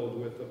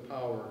filled with the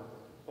power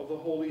of the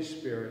Holy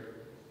Spirit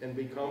and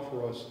become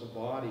for us the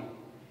body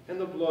and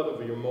the blood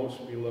of your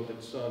most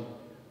beloved Son,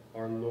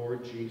 our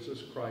Lord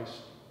Jesus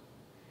Christ.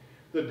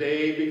 The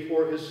day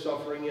before his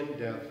suffering and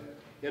death,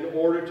 in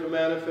order to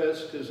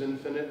manifest his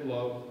infinite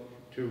love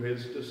to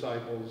his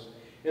disciples,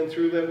 and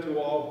through them to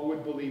all who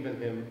would believe in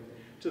him,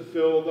 to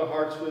fill the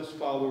hearts of his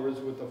followers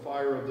with the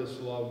fire of this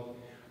love,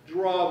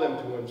 draw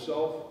them to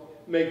himself,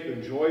 make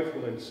them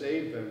joyful, and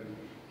save them,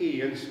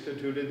 he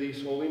instituted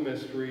these holy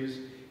mysteries,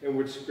 in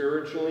which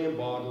spiritually and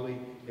bodily,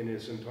 in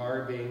his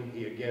entire being,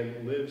 he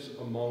again lives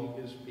among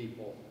his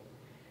people.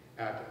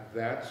 At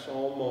that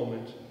solemn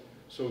moment,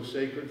 so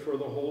sacred for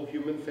the whole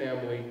human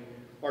family,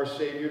 our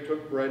Savior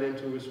took bread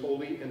into his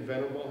holy and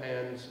venerable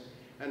hands,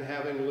 and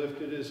having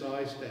lifted his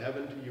eyes to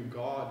heaven to you,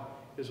 God,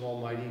 his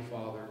almighty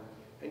Father,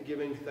 and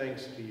giving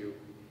thanks to you,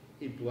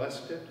 he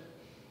blessed it,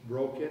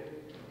 broke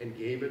it, and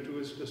gave it to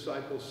his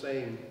disciples,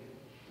 saying,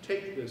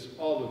 "Take this,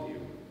 all of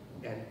you,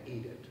 and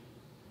eat it.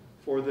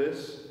 For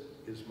this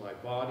is my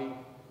body,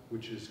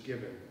 which is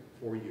given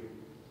for you."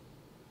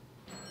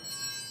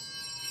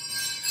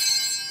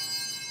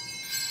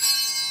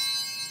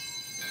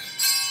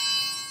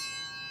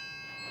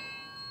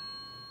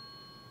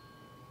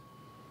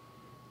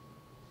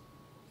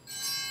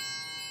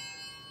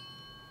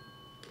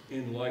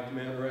 In like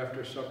manner,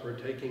 after supper,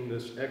 taking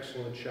this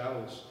excellent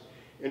chalice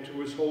into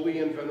his holy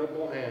and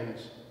venerable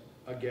hands,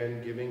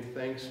 again giving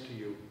thanks to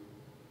you,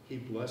 he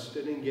blessed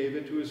it and gave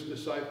it to his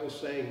disciples,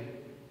 saying,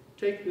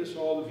 "Take this,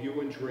 all of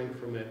you, and drink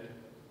from it.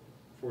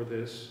 For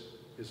this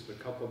is the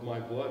cup of my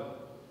blood,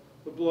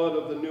 the blood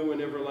of the new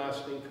and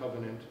everlasting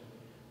covenant,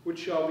 which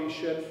shall be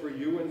shed for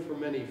you and for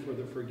many for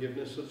the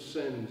forgiveness of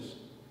sins.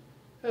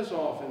 As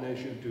often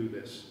as you do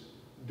this,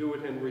 do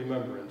it in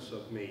remembrance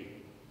of me."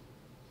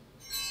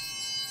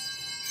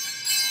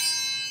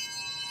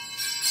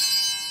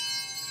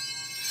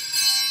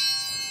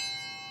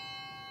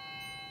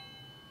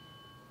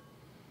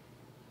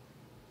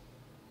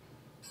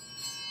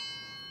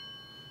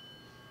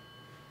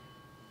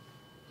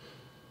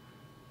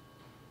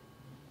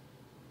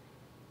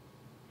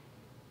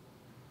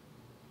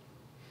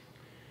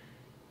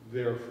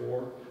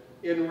 Therefore,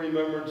 in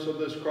remembrance of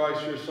this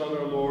Christ, your Son,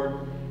 our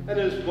Lord, and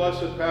his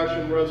blessed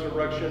passion,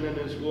 resurrection, and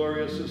his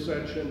glorious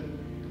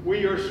ascension, we,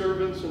 your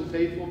servants and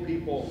faithful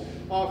people,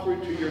 offer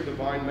to your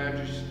divine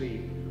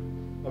majesty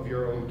of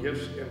your own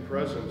gifts and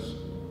presents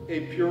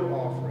a pure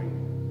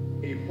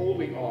offering, a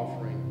holy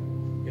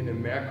offering, an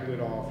immaculate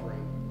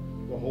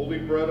offering, the holy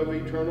bread of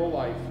eternal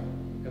life,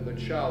 and the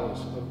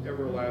chalice of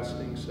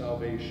everlasting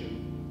salvation.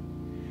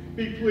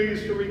 Be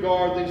pleased to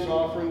regard these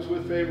offerings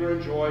with favor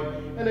and joy,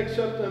 and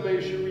accept them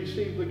as you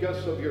receive the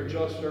gifts of your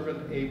just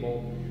servant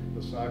Abel,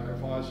 the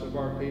sacrifice of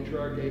our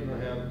patriarch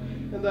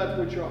Abraham, and that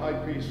which your high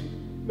priest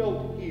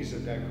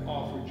Melchizedek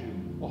offered you,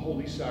 a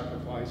holy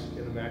sacrifice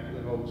in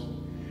immaculate host.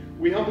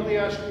 We humbly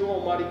ask you,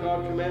 Almighty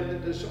God, command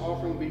that this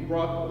offering be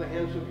brought by the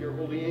hands of your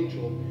holy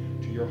angel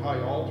to your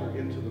high altar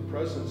into the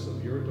presence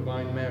of your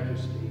divine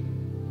majesty,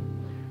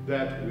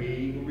 that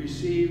we who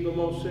receive the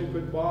most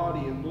sacred body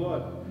and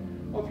blood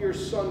of your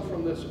Son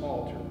from this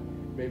altar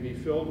may be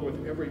filled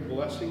with every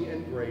blessing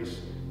and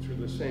grace through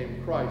the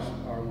same Christ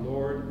our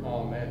Lord.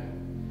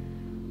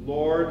 Amen.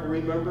 Lord,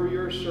 remember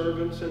your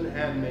servants and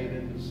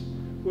handmaidens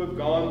who have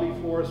gone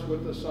before us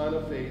with the sign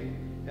of faith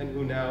and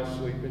who now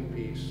sleep in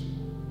peace.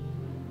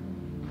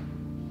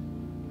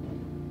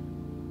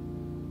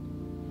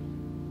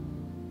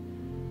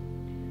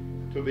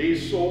 To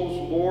these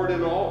souls, Lord,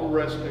 and all who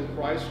rest in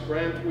Christ,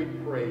 grant, we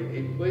pray,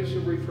 a place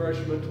of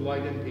refreshment,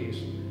 light, and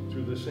peace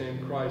through the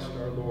same Christ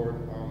our Lord.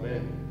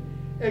 Amen.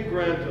 And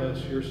grant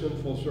us, your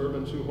sinful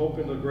servants who hope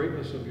in the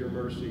greatness of your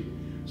mercy,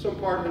 some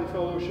part in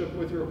fellowship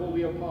with your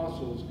holy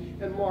apostles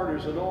and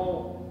martyrs and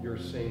all your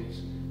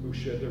saints who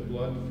shed their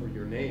blood for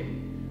your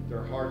name.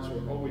 Their hearts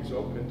were always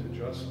open to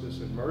justice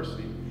and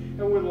mercy,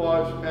 and with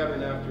lives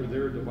patterned after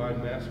their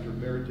divine master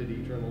merited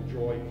eternal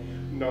joy.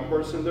 Number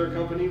us in their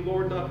company,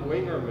 Lord, not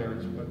weighing our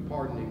merits, but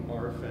pardoning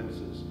our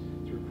offenses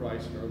through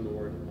Christ our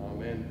Lord.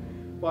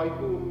 Amen. By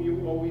whom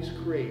you always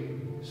create,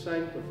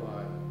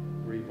 sanctify,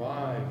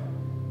 revive,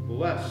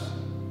 bless,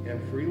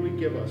 and freely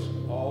give us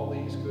all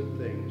these good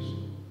things.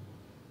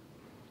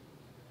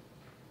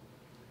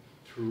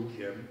 Through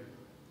him,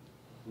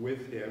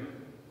 with him,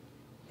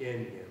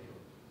 in him.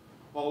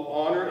 All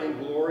honor and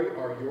glory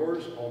are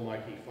yours,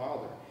 Almighty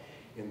Father,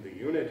 in the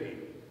unity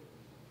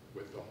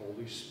with the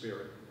Holy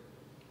Spirit.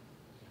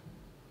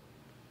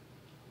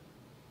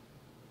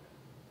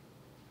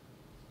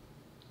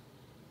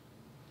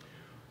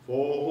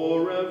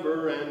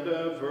 Forever and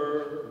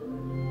ever.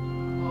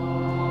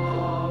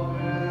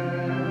 Amen.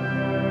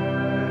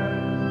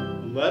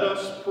 Let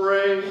us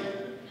pray,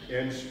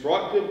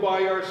 instructed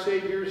by our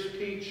Savior's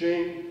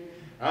teaching,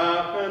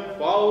 and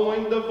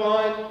following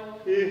divine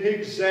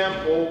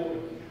example,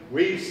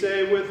 we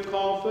say with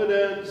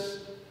confidence,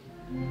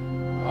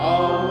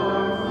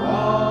 Our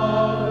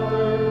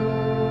Father,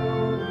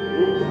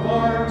 who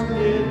art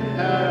in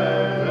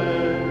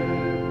heaven,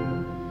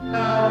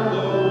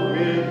 hallowed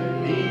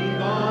be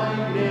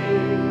thy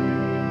name.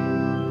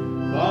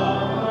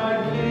 Thy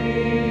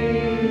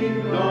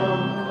kingdom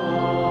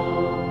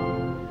come,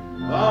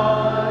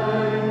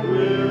 thy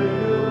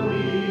will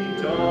be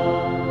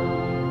done,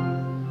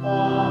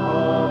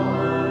 on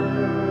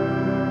earth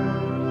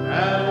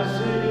as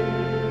it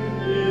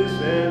is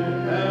in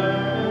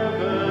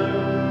heaven.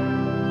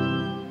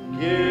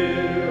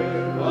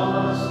 Give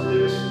us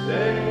this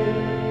day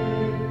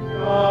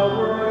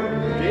our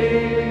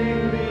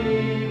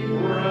daily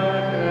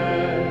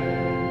bread,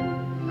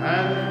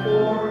 and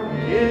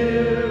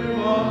forgive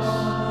us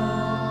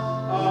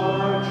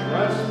our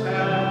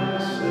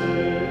trespasses,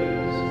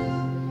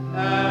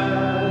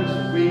 as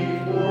we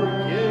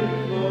forgive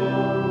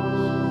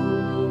those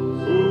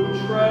who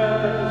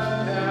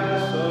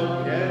trespass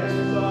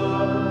against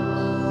us.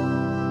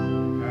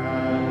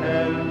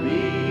 And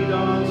lead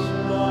us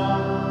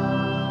not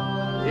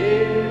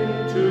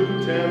into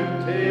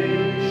temptation,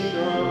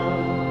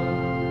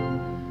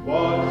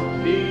 but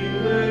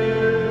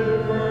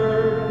deliver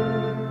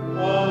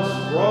us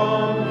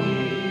from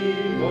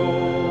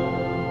evil.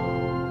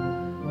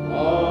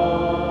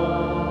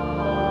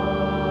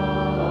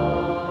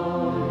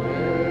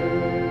 Amen.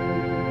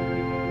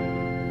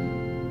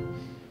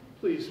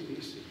 Please be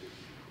seated.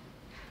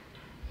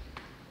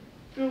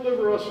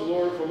 Deliver us,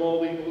 Lord, from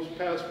all evils,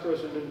 past,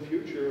 present, and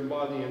future, and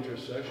by the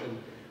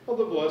intercession of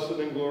the blessed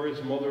and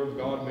glorious Mother of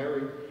God,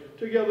 Mary,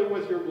 together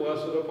with your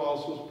blessed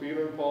apostles,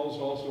 Peter and Paul,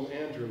 also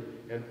Andrew,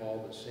 and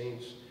all the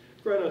saints.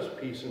 Grant us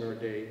peace in our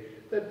day,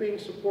 that being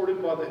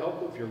supported by the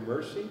help of your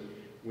mercy,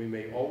 we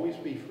may always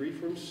be free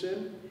from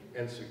sin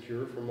and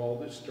secure from all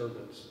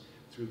disturbance,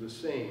 through the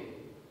same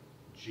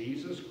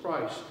Jesus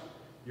Christ,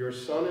 your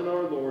Son and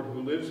our Lord,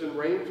 who lives and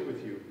reigns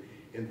with you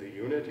in the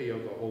unity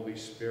of the Holy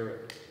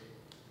Spirit,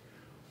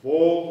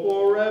 for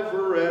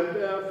forever and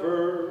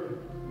ever.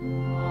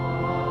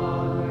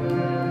 Amen.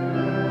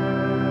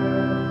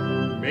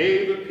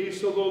 May the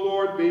peace of the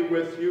Lord be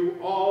with you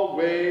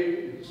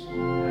always.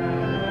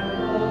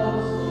 And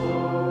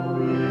also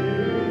with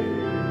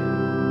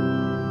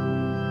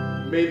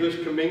you. May this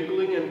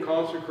commingling and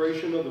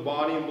consecration of the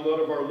body and blood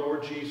of our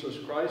Lord Jesus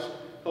Christ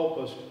help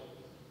us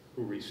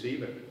who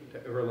receive it to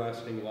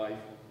everlasting life.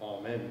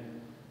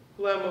 Amen.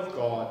 Lamb of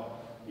God,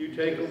 you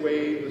take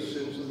away the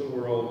sins of the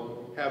world.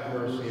 Have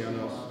mercy on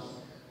us.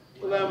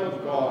 Lamb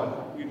of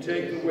God, you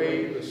take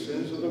away the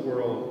sins of the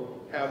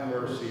world, have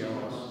mercy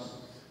on us.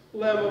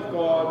 Lamb of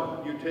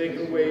God, you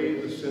take away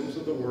the sins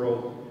of the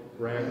world,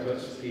 grant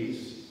us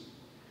peace.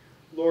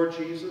 Lord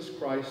Jesus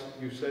Christ,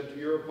 you said to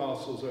your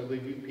apostles, I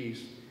leave you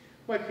peace.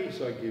 My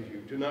peace I give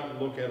you. Do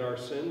not look at our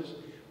sins,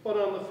 but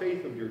on the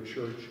faith of your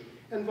church,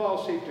 and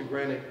vouchsafe to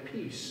grant it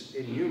peace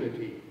and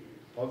unity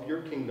of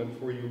your kingdom,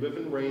 for you live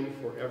and reign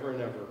forever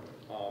and ever.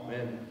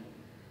 Amen.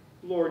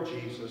 Lord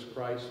Jesus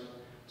Christ,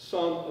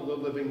 Son of the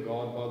living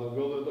God, by the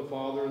will of the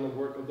Father and the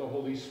work of the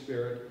Holy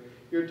Spirit,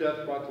 your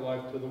death brought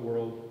life to the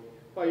world.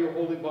 By your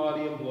holy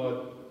body and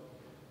blood,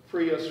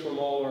 free us from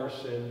all our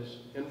sins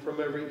and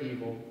from every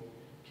evil.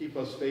 Keep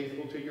us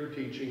faithful to your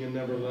teaching and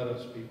never let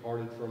us be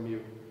parted from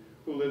you,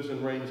 who lives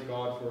and reigns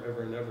God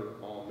forever and ever.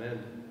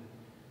 Amen.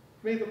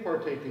 May the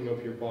partaking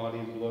of your body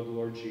and blood,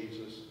 Lord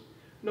Jesus,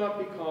 not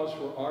be cause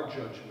for our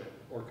judgment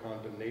or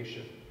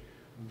condemnation,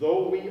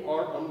 though we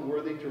are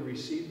unworthy to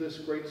receive this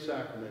great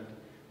sacrament,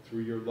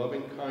 through your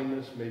loving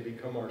kindness may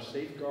become our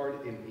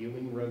safeguard and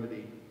healing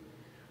remedy.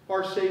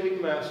 Our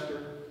saving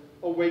Master,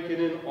 awaken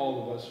in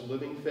all of us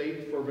living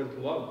faith, fervent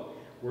love,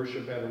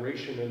 worship,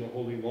 adoration, and the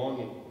holy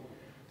longing.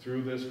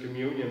 Through this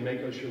communion,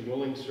 make us your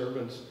willing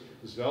servants,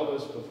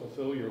 zealous to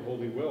fulfill your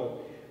holy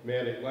will. May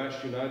it at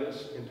last unite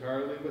us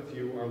entirely with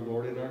you, our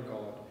Lord and our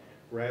God.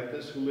 Grant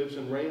this, who lives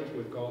and reigns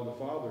with God the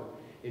Father,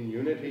 in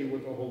unity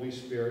with the Holy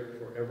Spirit,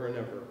 forever and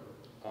ever.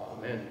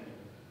 Amen.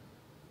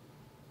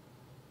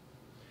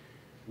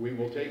 We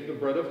will take the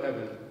bread of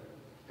heaven,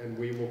 and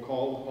we will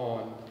call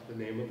upon the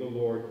name of the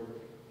Lord.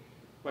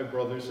 My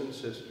brothers and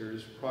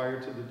sisters, prior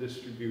to the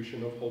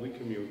distribution of Holy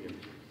Communion,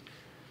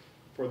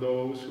 for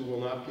those who will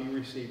not be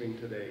receiving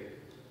today,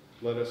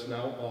 let us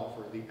now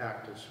offer the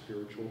act of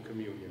spiritual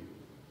communion.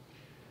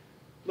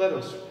 Let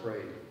us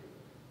pray.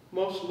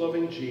 Most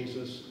loving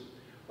Jesus,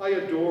 I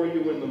adore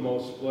you in the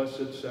most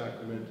blessed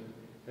sacrament,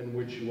 in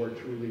which you are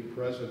truly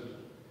present.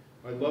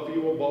 I love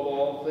you above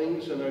all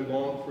things, and I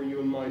long for you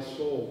in my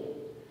soul.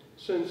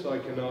 Since I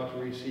cannot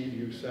receive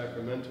you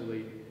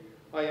sacramentally,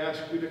 I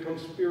ask you to come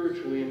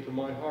spiritually into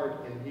my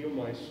heart and heal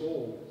my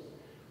soul.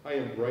 I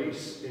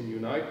embrace and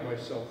unite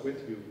myself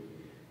with you.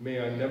 May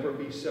I never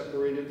be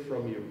separated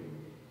from you.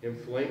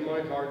 Inflame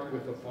my heart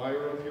with the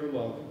fire of your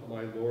love,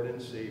 my Lord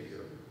and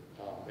Savior.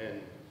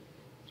 Amen.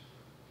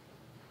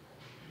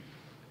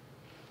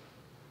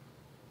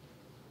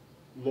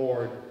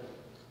 Lord,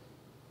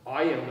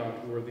 I am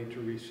not worthy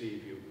to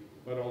receive you,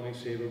 but only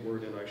say the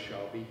word and I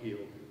shall be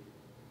healed.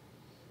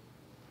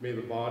 May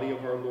the body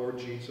of our Lord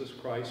Jesus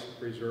Christ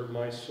preserve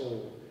my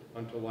soul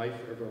unto life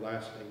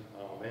everlasting.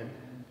 Amen.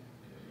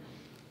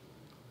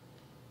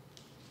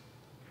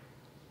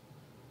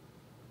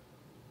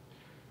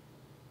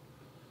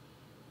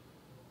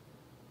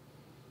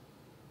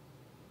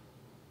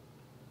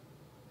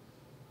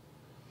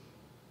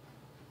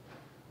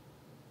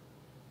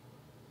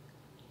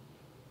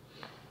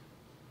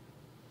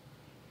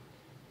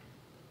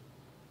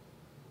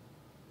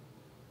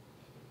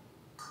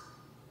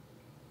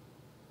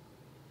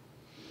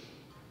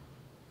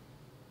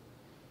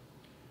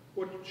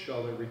 What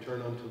shall I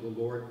return unto the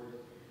Lord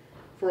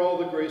for all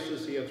the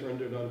graces he hath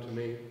rendered unto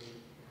me?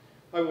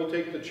 I will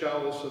take the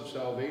chalice of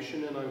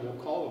salvation, and I will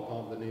call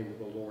upon the name of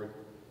the Lord.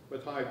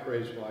 With high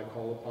praise will I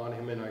call upon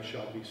him, and I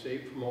shall be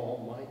saved from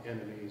all my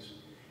enemies.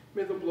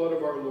 May the blood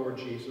of our Lord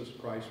Jesus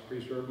Christ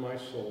preserve my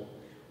soul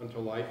unto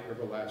life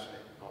everlasting.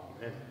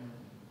 Amen.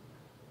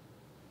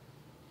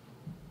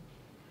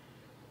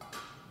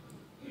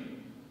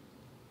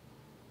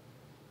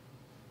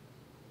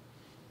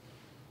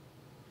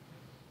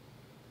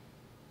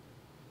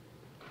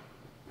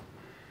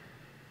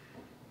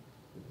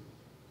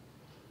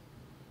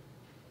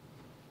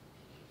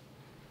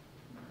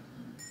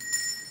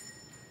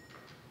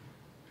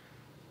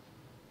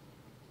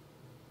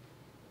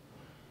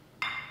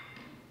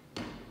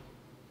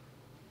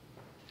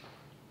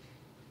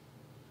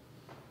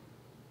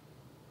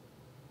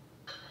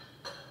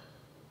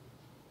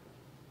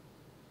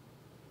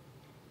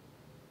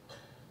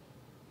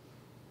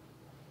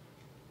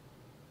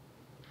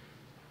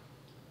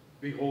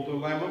 Behold the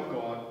Lamb of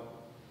God.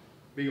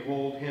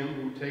 Behold him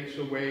who takes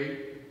away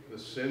the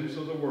sins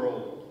of the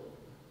world.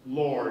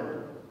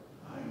 Lord,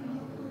 I am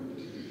not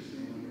worthy to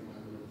receive my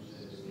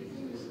roses,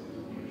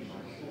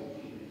 my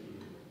soul.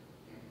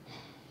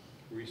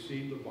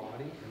 receive the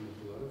body and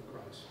the blood of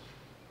Christ.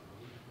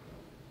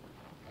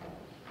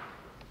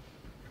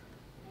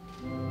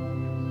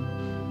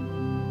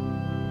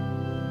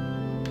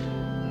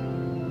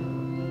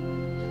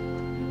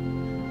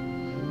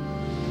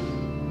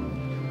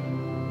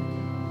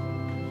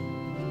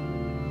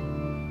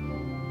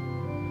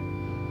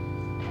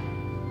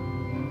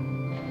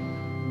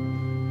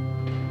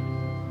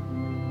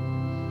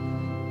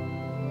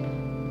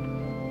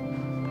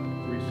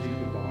 Receive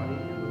the body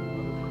and the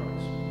blood of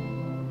Christ.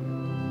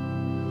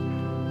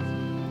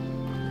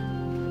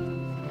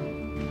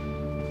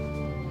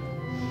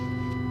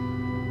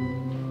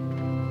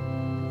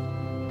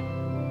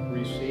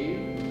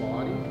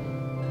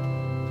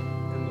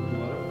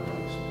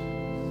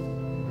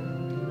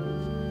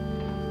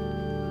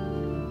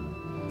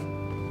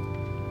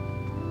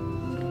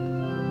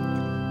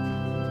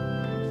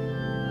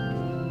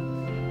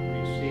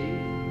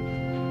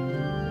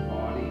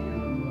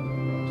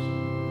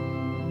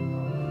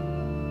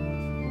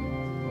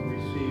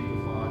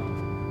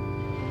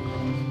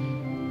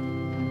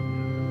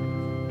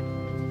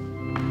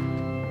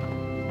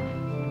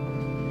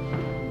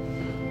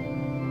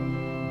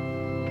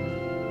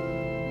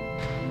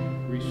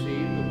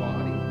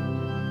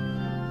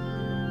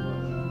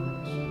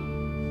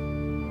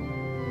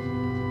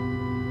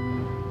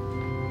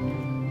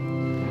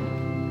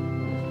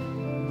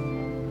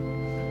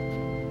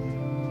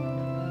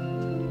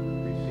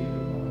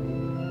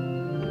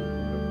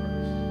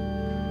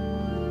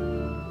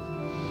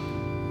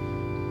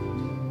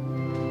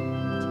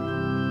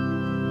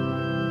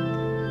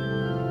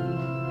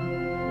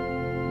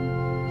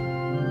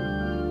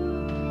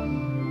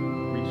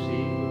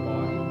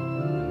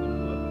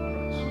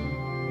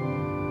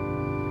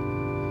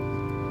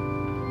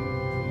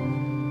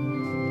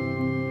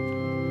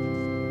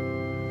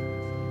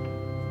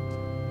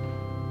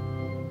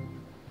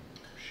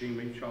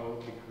 Shimi Chao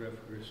Kikref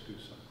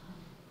Christusa.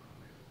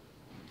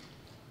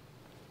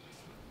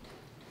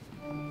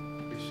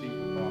 Receive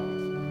the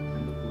body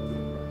and the blood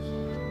of Christ.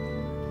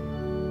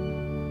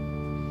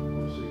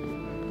 Receive the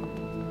body and the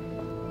blood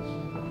of Christ.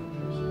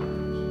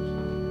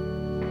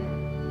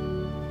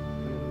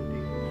 And the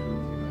deep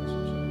truth unites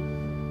himself.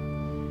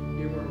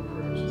 Hear our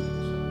prayers and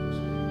accept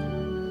this day to your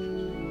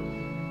majesty.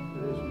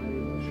 That as many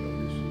of us shall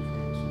receive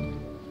from the Son of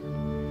God,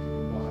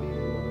 the body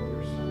and blood of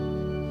your Son,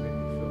 may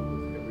be filled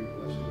with every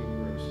blessing and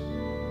grace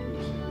to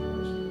the same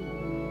Christ.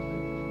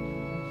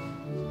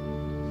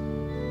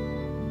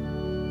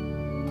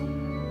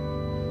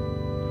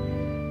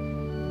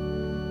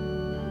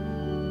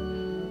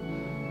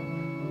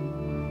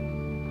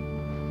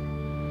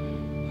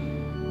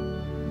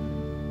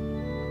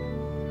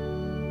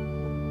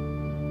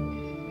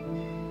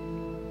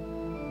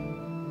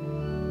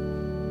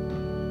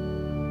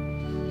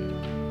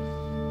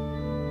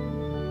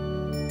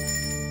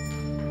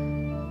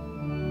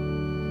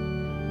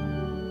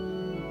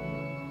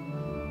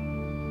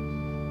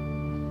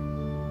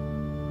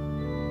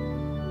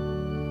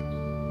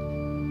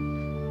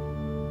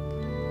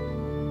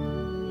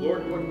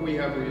 Lord, what we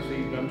have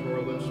received unto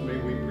our lips may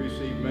we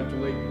receive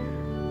mentally,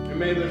 and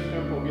may this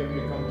temple gift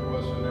become to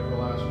us an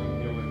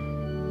everlasting healing.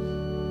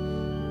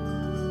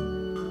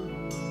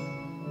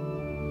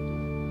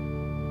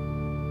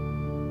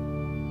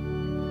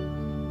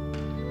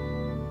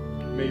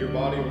 May your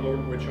body, O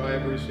Lord, which I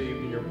have received,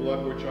 and your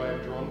blood, which I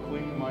have drawn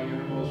clean to my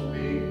innermost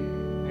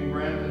being, and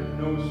grant that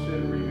no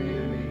sin remain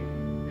in me,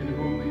 in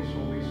whom these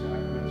holy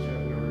sacraments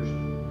have nourished,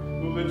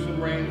 who lives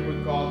and reigns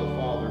with God the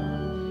Father,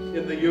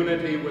 in the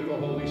unity with the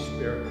Holy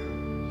Spirit,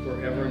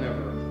 forever and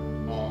ever.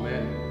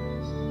 Amen.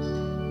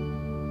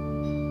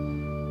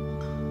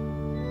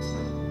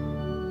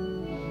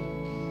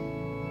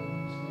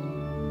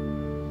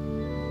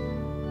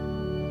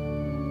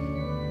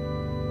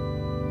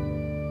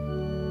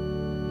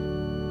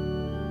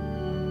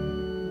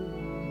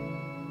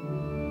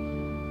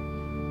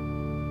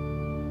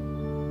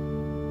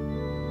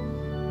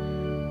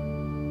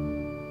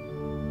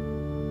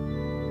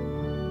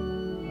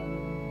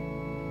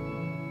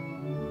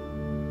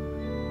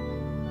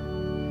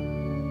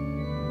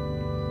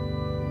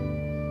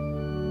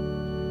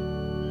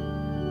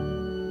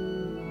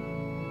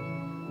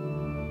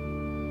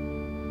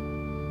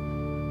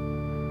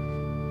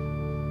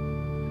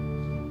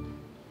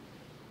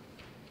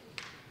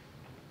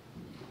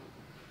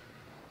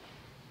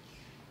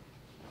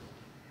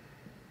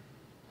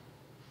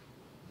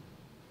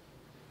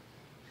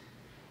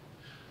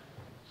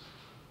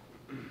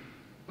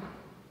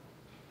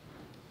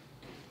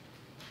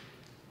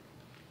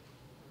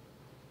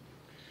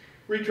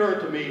 Return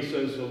to me,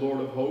 says the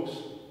Lord of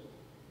hosts,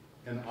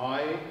 and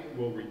I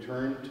will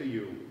return to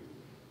you.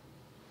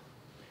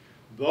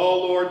 The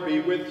Lord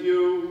be with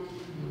you.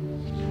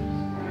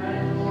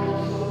 And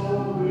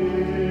also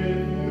with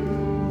you.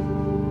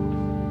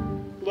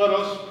 Let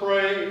us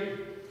pray.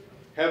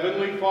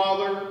 Heavenly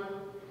Father,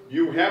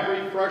 you have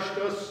refreshed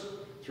us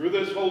through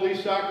this holy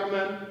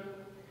sacrament.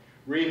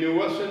 Renew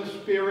us in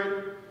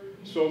spirit,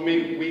 so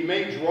we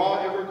may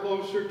draw ever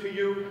closer to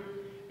you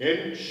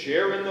and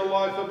share in the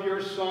life of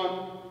your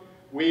Son.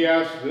 We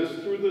ask this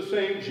through the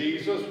same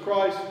Jesus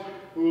Christ,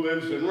 who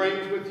lives and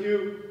reigns with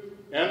you,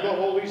 and the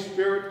Holy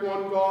Spirit,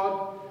 one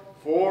God,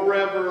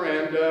 forever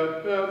and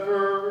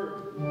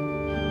ever.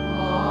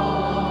 Amen.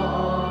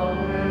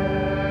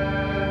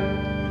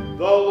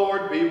 The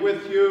Lord be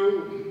with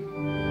you.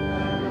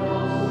 And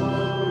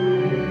also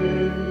with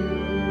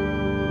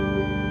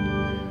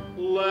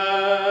you.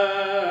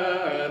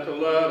 Let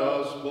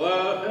us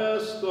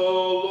bless the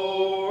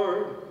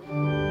Lord.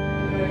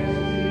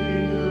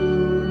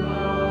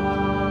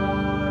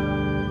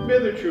 May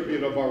the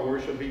tribute of our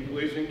worship be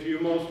pleasing to you,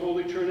 most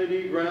holy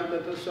Trinity. Grant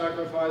that the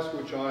sacrifice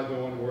which I,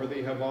 though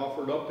unworthy, have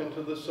offered up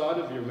into the sight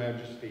of your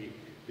majesty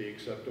be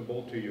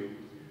acceptable to you.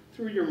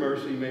 Through your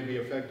mercy may be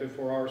effective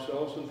for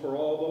ourselves and for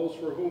all those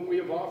for whom we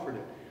have offered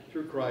it.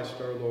 Through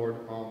Christ our Lord.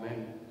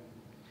 Amen.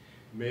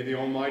 May the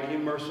Almighty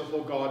and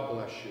merciful God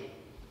bless you,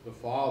 the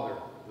Father,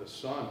 the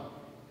Son,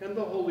 and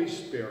the Holy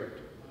Spirit.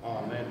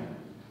 Amen.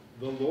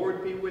 The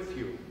Lord be with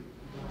you.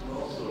 And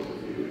also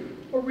with you.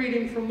 A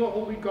reading from the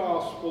Holy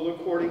Gospel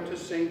according to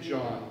St.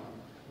 John.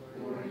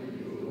 Glory to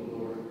you, O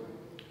Lord.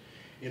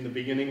 In the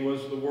beginning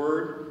was the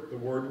Word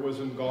was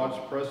in God's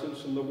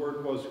presence, and the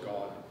Word was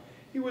God.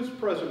 He was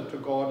present to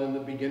God in the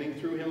beginning.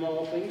 Through him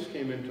all things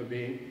came into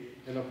being,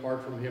 and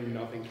apart from him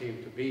nothing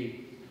came to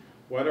be.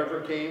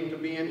 Whatever came to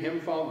be in him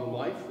found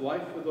life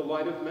with the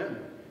light of men.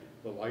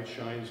 The light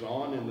shines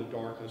on in the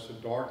darkness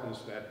of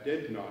darkness that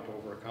did not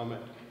overcome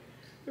it.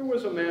 There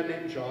was a man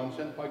named John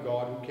sent by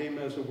God who came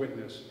as a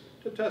witness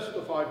to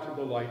testify to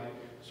the light,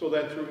 so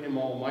that through him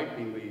all might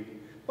believe,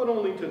 but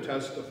only to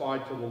testify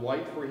to the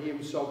light, for he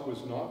himself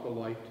was not the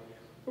light.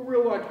 The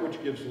real light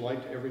which gives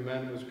light to every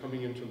man who is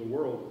coming into the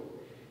world.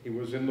 He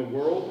was in the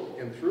world,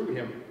 and through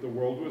him the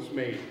world was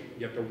made,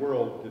 yet the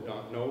world did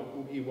not know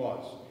who he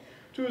was.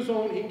 To his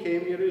own he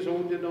came, yet his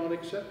own did not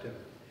accept him.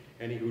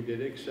 Any who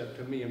did accept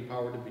him he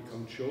empowered to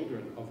become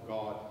children of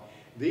God.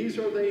 These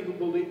are they who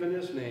believe in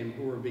his name,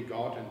 who were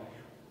begotten,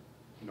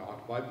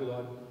 not by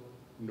blood,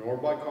 nor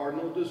by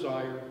carnal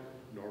desire,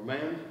 nor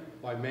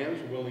by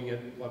man's willing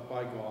it, but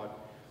by God.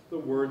 The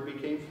Word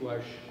became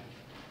flesh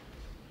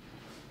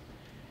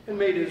and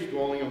made his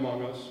dwelling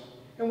among us.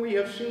 And we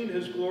have seen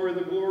his glory,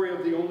 the glory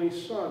of the only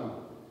Son,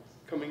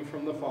 coming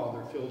from the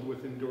Father, filled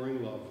with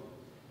enduring love.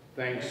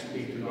 Thanks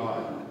be to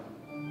God.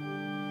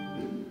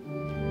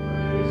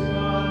 Praise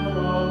God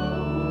from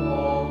whom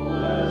all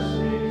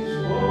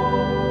blessings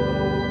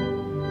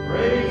flow.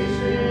 Praise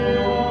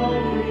him, all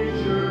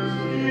creatures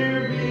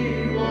here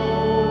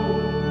below.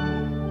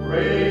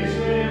 Praise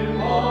him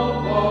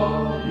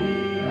above the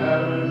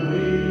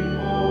heavenly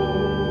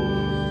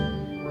hosts.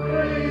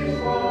 Praise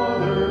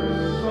Father,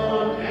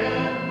 Son,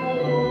 and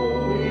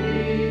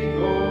Holy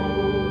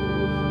Ghost.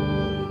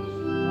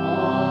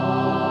 Amen.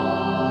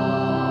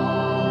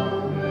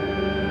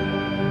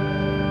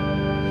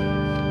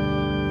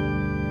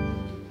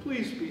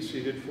 Please be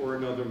seated for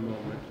another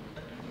moment.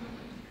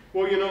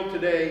 Well, you know,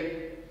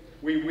 today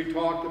we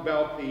talked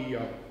about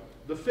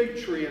the fig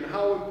tree and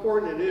how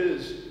important it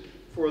is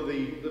for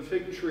the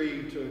fig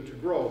tree to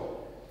grow.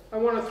 I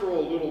want to throw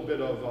a little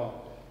bit of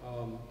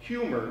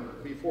humor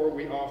before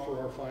we offer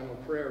our final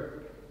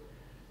prayer.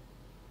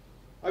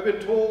 I've been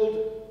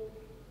told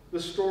the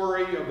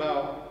story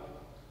about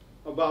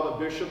a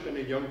bishop and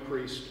a young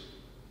priest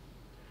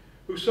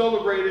who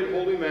celebrated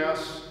Holy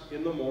Mass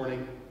in the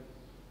morning,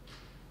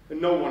 and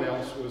no one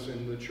else was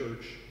in the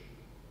church.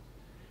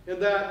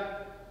 And that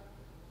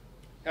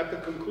at the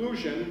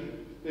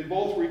conclusion, they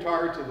both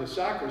retired to the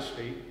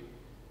sacristy,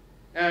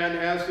 and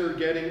as they're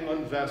getting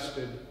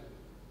unvested,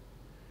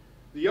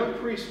 the young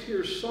priest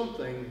hears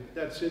something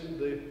that's in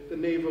the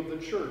nave of the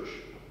church.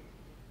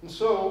 And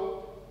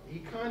so he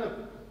kind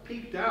of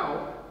peeked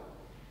out.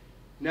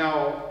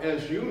 Now,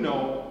 as you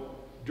know,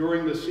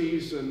 during the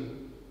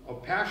season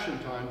of Passion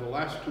Time, the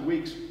last 2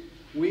 weeks,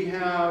 we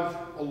have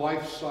a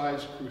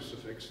life-size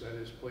crucifix that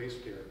is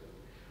placed here.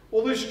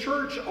 Well, this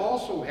church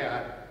also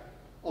had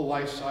a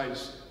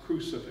life-size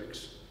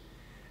crucifix,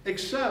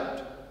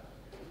 except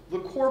the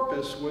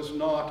corpus was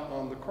not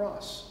on the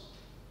cross.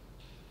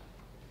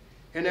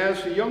 And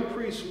as the young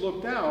priest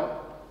looked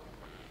out,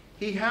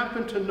 he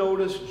happened to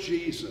notice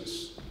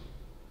Jesus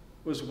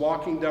was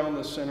walking down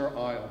the center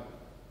aisle.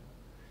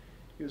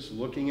 He was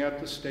looking at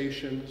the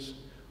stations,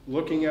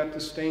 looking at the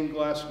stained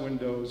glass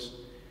windows.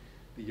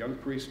 The young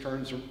priest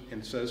turns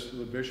and says to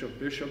the bishop,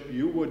 "Bishop,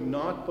 you would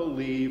not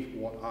believe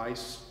what I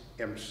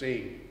am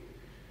seeing."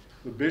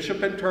 The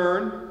bishop in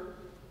turn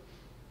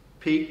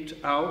peeked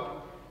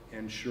out,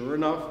 and sure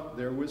enough,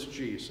 there was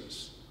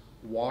Jesus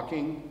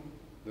walking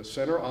the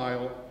center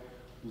aisle,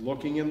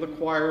 looking in the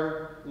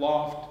choir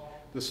loft,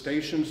 the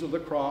stations of the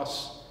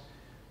cross,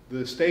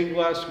 the stained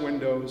glass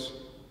windows.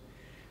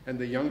 And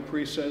the young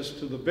priest says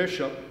to the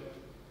bishop,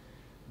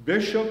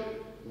 "Bishop,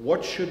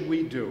 what should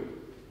we do?"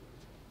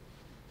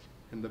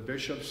 And the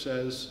bishop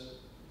says,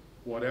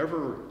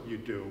 "Whatever you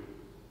do,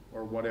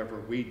 or whatever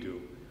we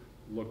do,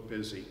 look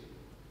busy."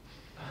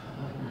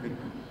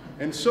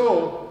 And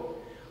so,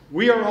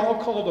 we are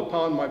all called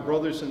upon, my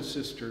brothers and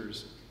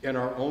sisters, in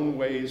our own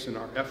ways, in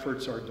our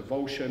efforts, our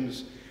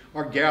devotions,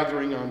 our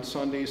gathering on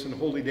Sundays and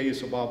holy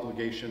days of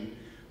obligation,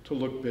 to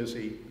look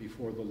busy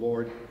before the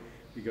Lord,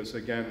 because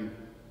again,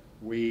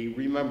 we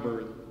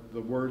remember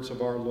the words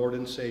of our Lord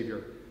and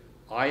Savior,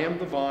 "I am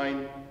the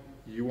vine,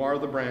 you are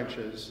the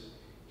branches.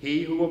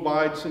 He who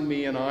abides in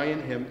me and I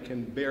in him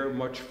can bear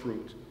much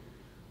fruit,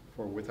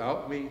 for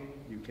without me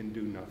you can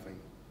do nothing."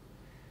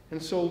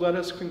 And so let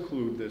us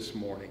conclude this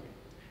morning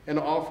and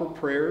offer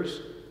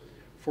prayers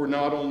for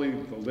not only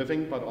the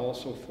living, but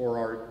also for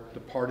our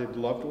departed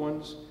loved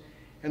ones.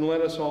 And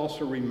let us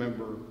also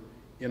remember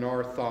in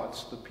our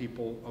thoughts the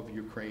people of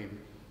Ukraine.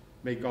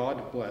 May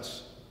God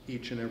bless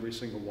each and every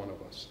single one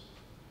of us.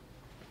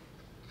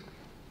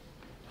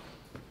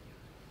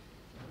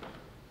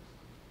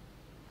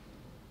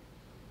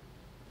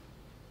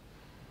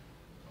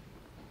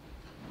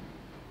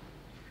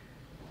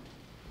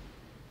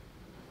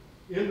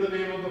 In the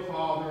name of the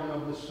Father, and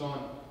of the Son,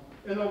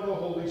 and of the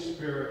Holy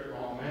Spirit,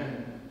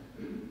 amen.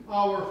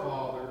 Our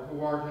Father,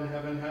 who art in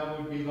heaven,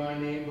 hallowed be thy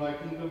name. Thy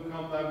kingdom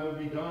come, thy will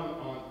be done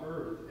on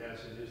earth as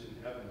it is in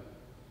heaven.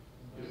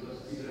 Give us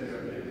this day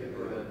our daily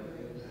bread,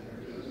 and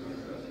forgive us our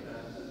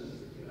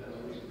trespasses, as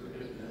we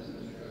forgive them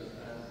that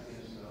trespass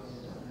against us.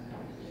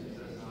 And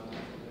lead us not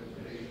into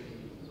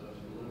temptation, but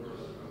deliver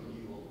us from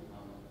evil.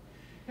 Amen.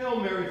 Hail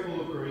Mary,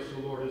 full of grace,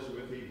 the Lord is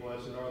with thee.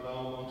 Blessed art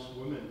thou amongst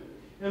women,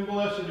 and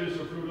blessed is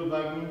the fruit of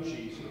thy womb,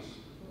 Jesus.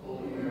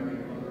 Holy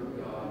Mary, Mother of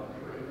God,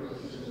 pray for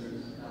us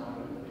sinners, now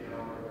and at the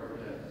hour of our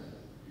death.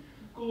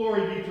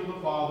 Glory be to the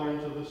Father, and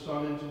to the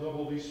Son, and to the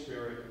Holy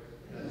Spirit.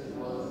 As it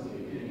was in the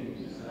beginning,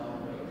 is now,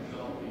 and ever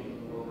shall be,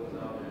 world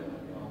without end.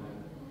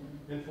 Amen.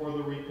 And for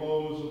the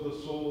repose of the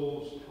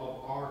souls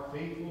of our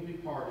faithful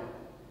departed,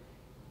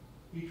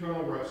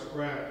 eternal rest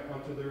grant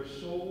unto their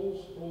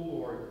souls, O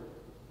Lord.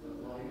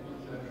 Let light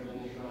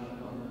perpetually shine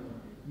upon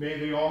them. May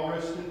they all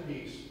rest in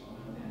peace.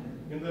 Amen.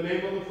 In the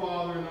name of the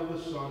Father, and of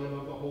the Son, and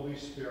of the Holy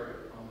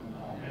Spirit.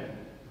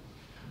 Amen.